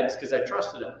tell you that it's because I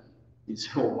trusted him. You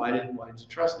say, well, why did you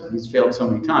trust him? He's failed so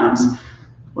many times.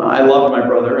 Well, I loved my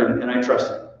brother, and I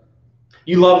trust him.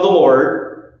 You love the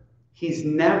Lord. He's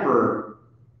never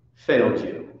failed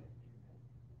you.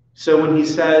 So when he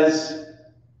says,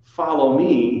 follow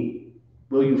me,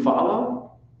 will you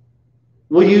follow?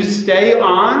 Will you stay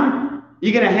on?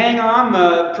 You going to hang on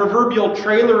the proverbial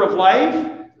trailer of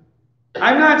life?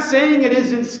 I'm not saying it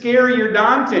isn't scary or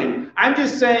daunting. I'm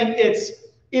just saying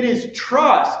it is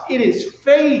trust, it is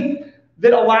faith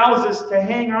that allows us to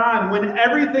hang on when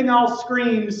everything else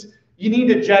screams, you need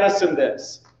to jettison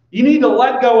this. You need to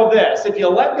let go of this. If you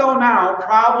let go now,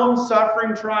 problems,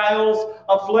 suffering, trials,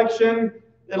 affliction,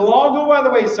 it'll all go by the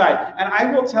wayside. And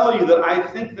I will tell you that I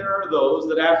think there are those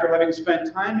that after having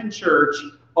spent time in church,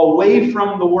 away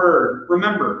from the Word,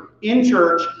 remember, in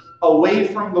church, away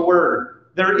from the Word,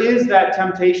 there is that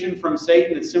temptation from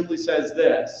Satan that simply says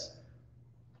this: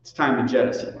 it's time to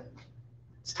jettison.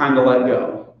 It's time to let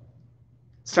go.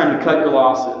 It's time to cut your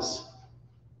losses.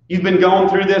 You've been going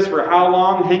through this for how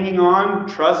long? Hanging on,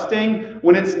 trusting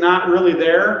when it's not really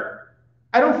there.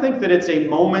 I don't think that it's a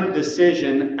moment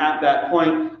decision at that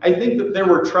point. I think that there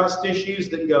were trust issues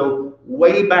that go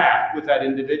way back with that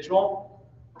individual.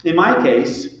 In my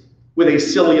case, with a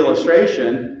silly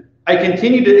illustration, I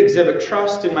continue to exhibit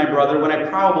trust in my brother when I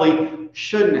probably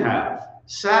shouldn't have.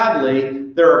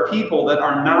 Sadly, there are people that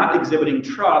are not exhibiting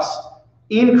trust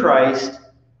in Christ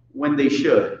when they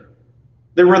should.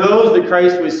 There were those that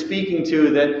Christ was speaking to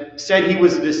that said he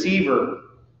was a deceiver.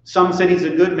 Some said he's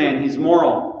a good man, he's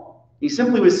moral. He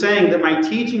simply was saying that my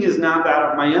teaching is not that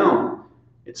of my own.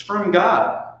 It's from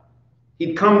God.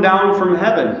 He'd come down from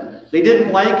heaven. They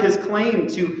didn't like his claim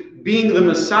to being the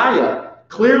Messiah.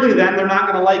 Clearly then, they're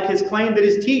not going to like his claim that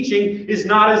his teaching is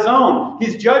not his own.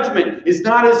 His judgment is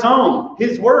not his own.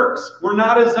 His works were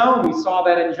not his own. We saw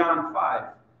that in John 5.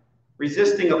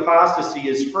 Resisting apostasy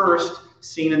is first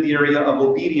seen in the area of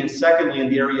obedience, secondly in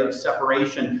the area of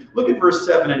separation. Look at verse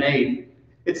 7 and 8.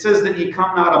 It says that ye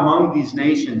come not among these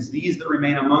nations, these that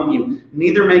remain among you,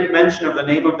 neither make mention of the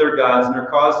name of their gods, nor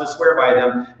cause to swear by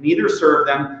them, neither serve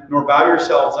them, nor bow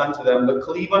yourselves unto them, but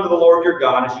cleave unto the Lord your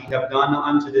God, as ye have done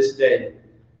unto this day.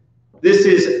 This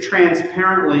is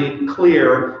transparently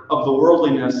clear of the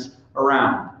worldliness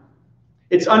around.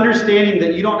 It's understanding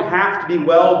that you don't have to be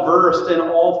well versed in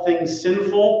all things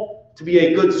sinful to be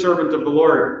a good servant of the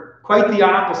Lord. Quite the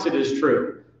opposite is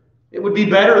true. It would be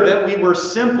better that we were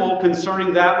simple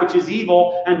concerning that which is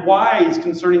evil and wise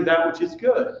concerning that which is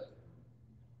good.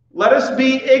 Let us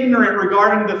be ignorant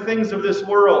regarding the things of this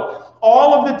world.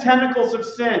 All of the tentacles of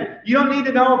sin, you don't need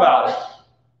to know about it.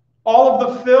 All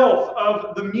of the filth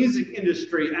of the music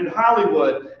industry and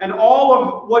Hollywood and all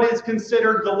of what is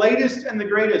considered the latest and the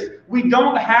greatest. We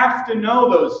don't have to know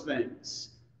those things.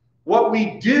 What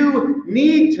we do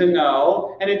need to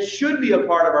know, and it should be a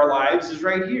part of our lives, is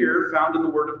right here, found in the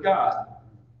Word of God.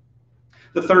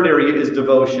 The third area is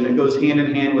devotion. It goes hand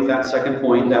in hand with that second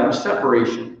point, that of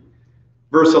separation.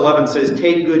 Verse 11 says,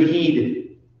 take good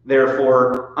heed,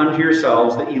 therefore, unto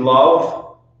yourselves, that ye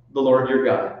love the Lord your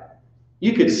God.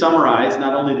 You could summarize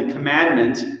not only the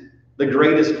commandment, the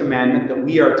greatest commandment that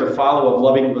we are to follow of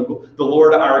loving the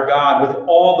Lord our God with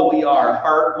all that we are,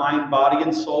 heart, mind, body,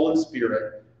 and soul, and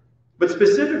spirit. But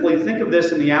specifically, think of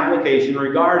this in the application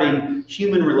regarding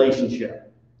human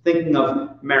relationship, thinking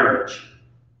of marriage.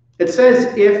 It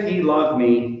says, if ye love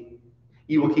me,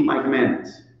 ye will keep my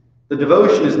commandments. The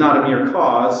devotion is not a mere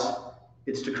cause,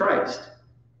 it's to Christ.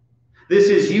 This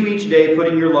is you each day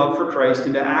putting your love for Christ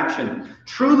into action.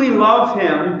 Truly love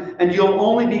him, and you'll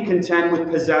only be content with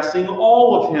possessing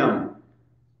all of him.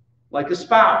 Like a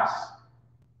spouse.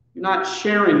 You're not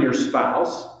sharing your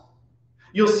spouse.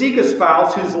 You'll seek a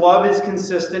spouse whose love is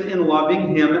consistent in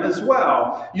loving him as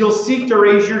well. You'll seek to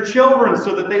raise your children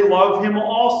so that they love him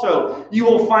also. You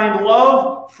will find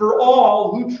love for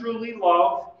all who truly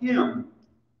love him.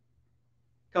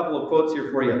 A couple of quotes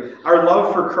here for you. Our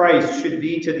love for Christ should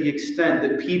be to the extent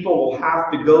that people will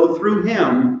have to go through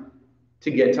him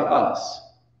to get to us.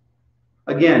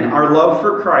 Again, our love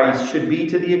for Christ should be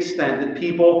to the extent that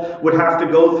people would have to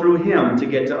go through him to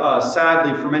get to us.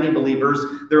 Sadly, for many believers,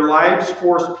 their lives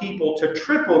force people to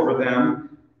trip over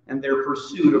them and their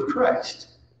pursuit of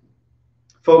Christ.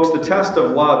 Folks, the test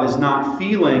of love is not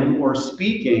feeling or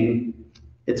speaking,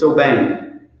 it's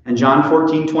obeying. And John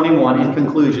 14:21 in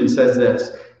conclusion says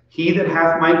this, he that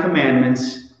hath my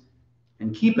commandments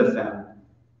and keepeth them,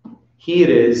 he it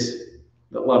is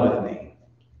that loveth me.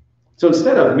 So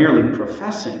instead of merely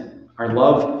professing our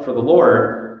love for the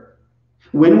Lord,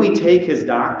 when we take his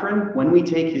doctrine, when we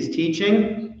take his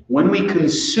teaching, when we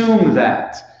consume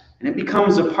that, and it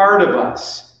becomes a part of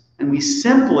us, and we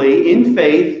simply, in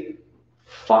faith,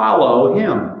 follow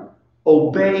him,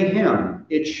 obey him,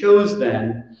 it shows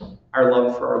then our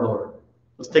love for our Lord.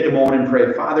 Let's take a moment and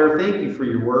pray. Father, thank you for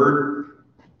your word.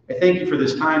 I thank you for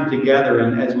this time together,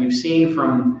 and as we've seen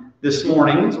from this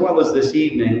morning, as well as this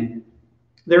evening,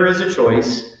 there is a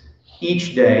choice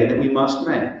each day that we must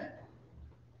make.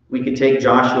 We could take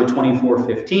Joshua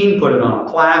 24:15, put it on a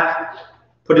plaque,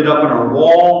 put it up on our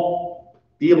wall,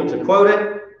 be able to quote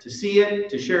it, to see it,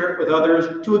 to share it with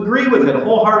others, to agree with it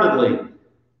wholeheartedly.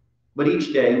 But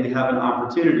each day we have an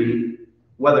opportunity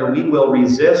whether we will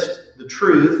resist the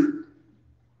truth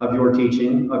of your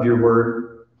teaching, of your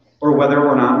word, or whether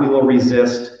or not we will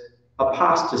resist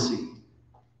apostasy,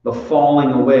 the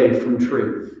falling away from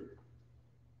truth.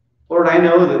 Lord, I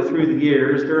know that through the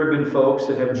years there have been folks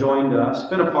that have joined us,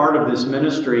 been a part of this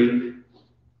ministry,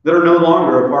 that are no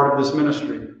longer a part of this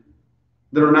ministry,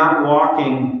 that are not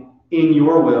walking in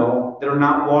your will, that are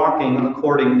not walking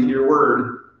according to your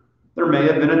word. There may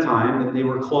have been a time that they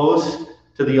were close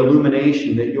to the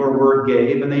illumination that your word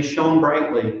gave, and they shone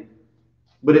brightly,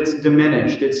 but it's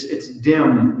diminished, it's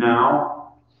dim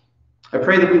now. I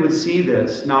pray that we would see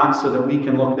this, not so that we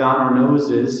can look down our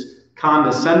noses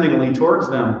condescendingly towards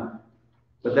them,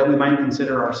 but that we might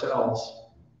consider ourselves.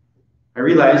 I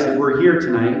realize that we're here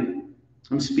tonight.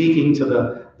 I'm speaking to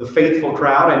the faithful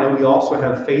crowd. I know we also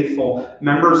have faithful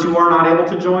members who are not able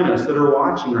to join us that are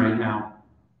watching right now.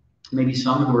 Maybe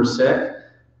some who are sick,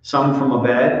 some from a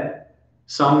bed,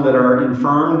 some that are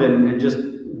infirmed and just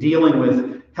dealing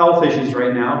with health issues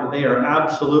right now, but they are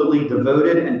absolutely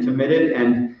devoted and committed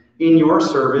and in your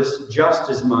service just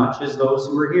as much as those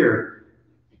who are here.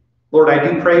 Lord, I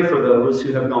do pray for those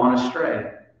who have gone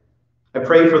astray. I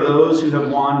pray for those who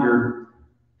have wandered,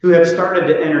 who have started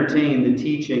to entertain the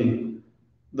teaching,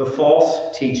 the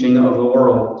false teaching of the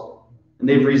world, and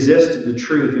they've resisted the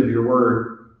truth of your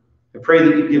word. I pray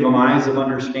that you give them eyes of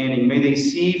understanding. May they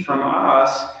see from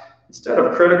us, instead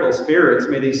of critical spirits,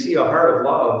 may they see a heart of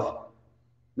love.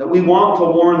 That we want to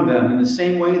warn them in the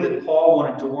same way that Paul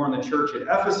wanted to warn the church at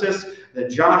Ephesus,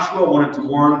 that Joshua wanted to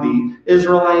warn the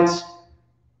Israelites.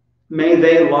 May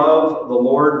they love the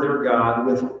Lord their God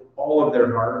with all of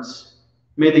their hearts.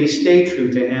 May they stay true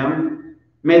to him.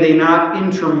 May they not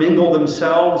intermingle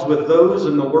themselves with those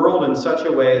in the world in such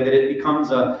a way that it becomes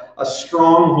a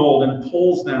stronghold and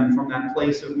pulls them from that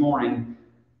place of mourning.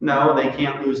 No, they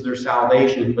can't lose their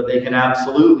salvation, but they can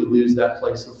absolutely lose that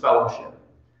place of fellowship.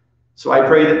 So I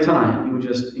pray that tonight you would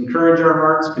just encourage our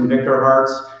hearts, convict our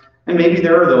hearts, and maybe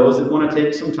there are those that want to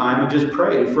take some time and just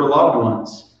pray for loved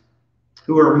ones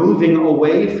who are moving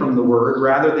away from the word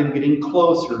rather than getting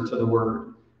closer to the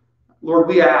word. Lord,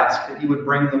 we ask that you would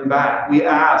bring them back. We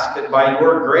ask that by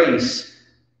your grace,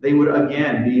 they would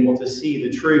again be able to see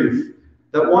the truth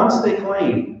that once they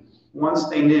claimed, once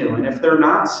they knew. And if they're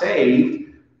not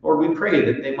saved, Lord, we pray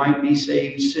that they might be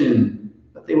saved soon,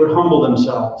 that they would humble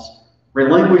themselves,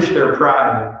 relinquish their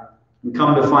pride, and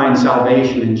come to find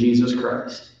salvation in Jesus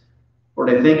Christ. Lord,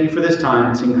 I thank you for this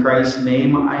time. It's in Christ's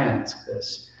name I ask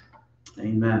this.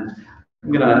 Amen.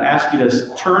 I'm going to ask you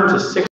to turn to 6.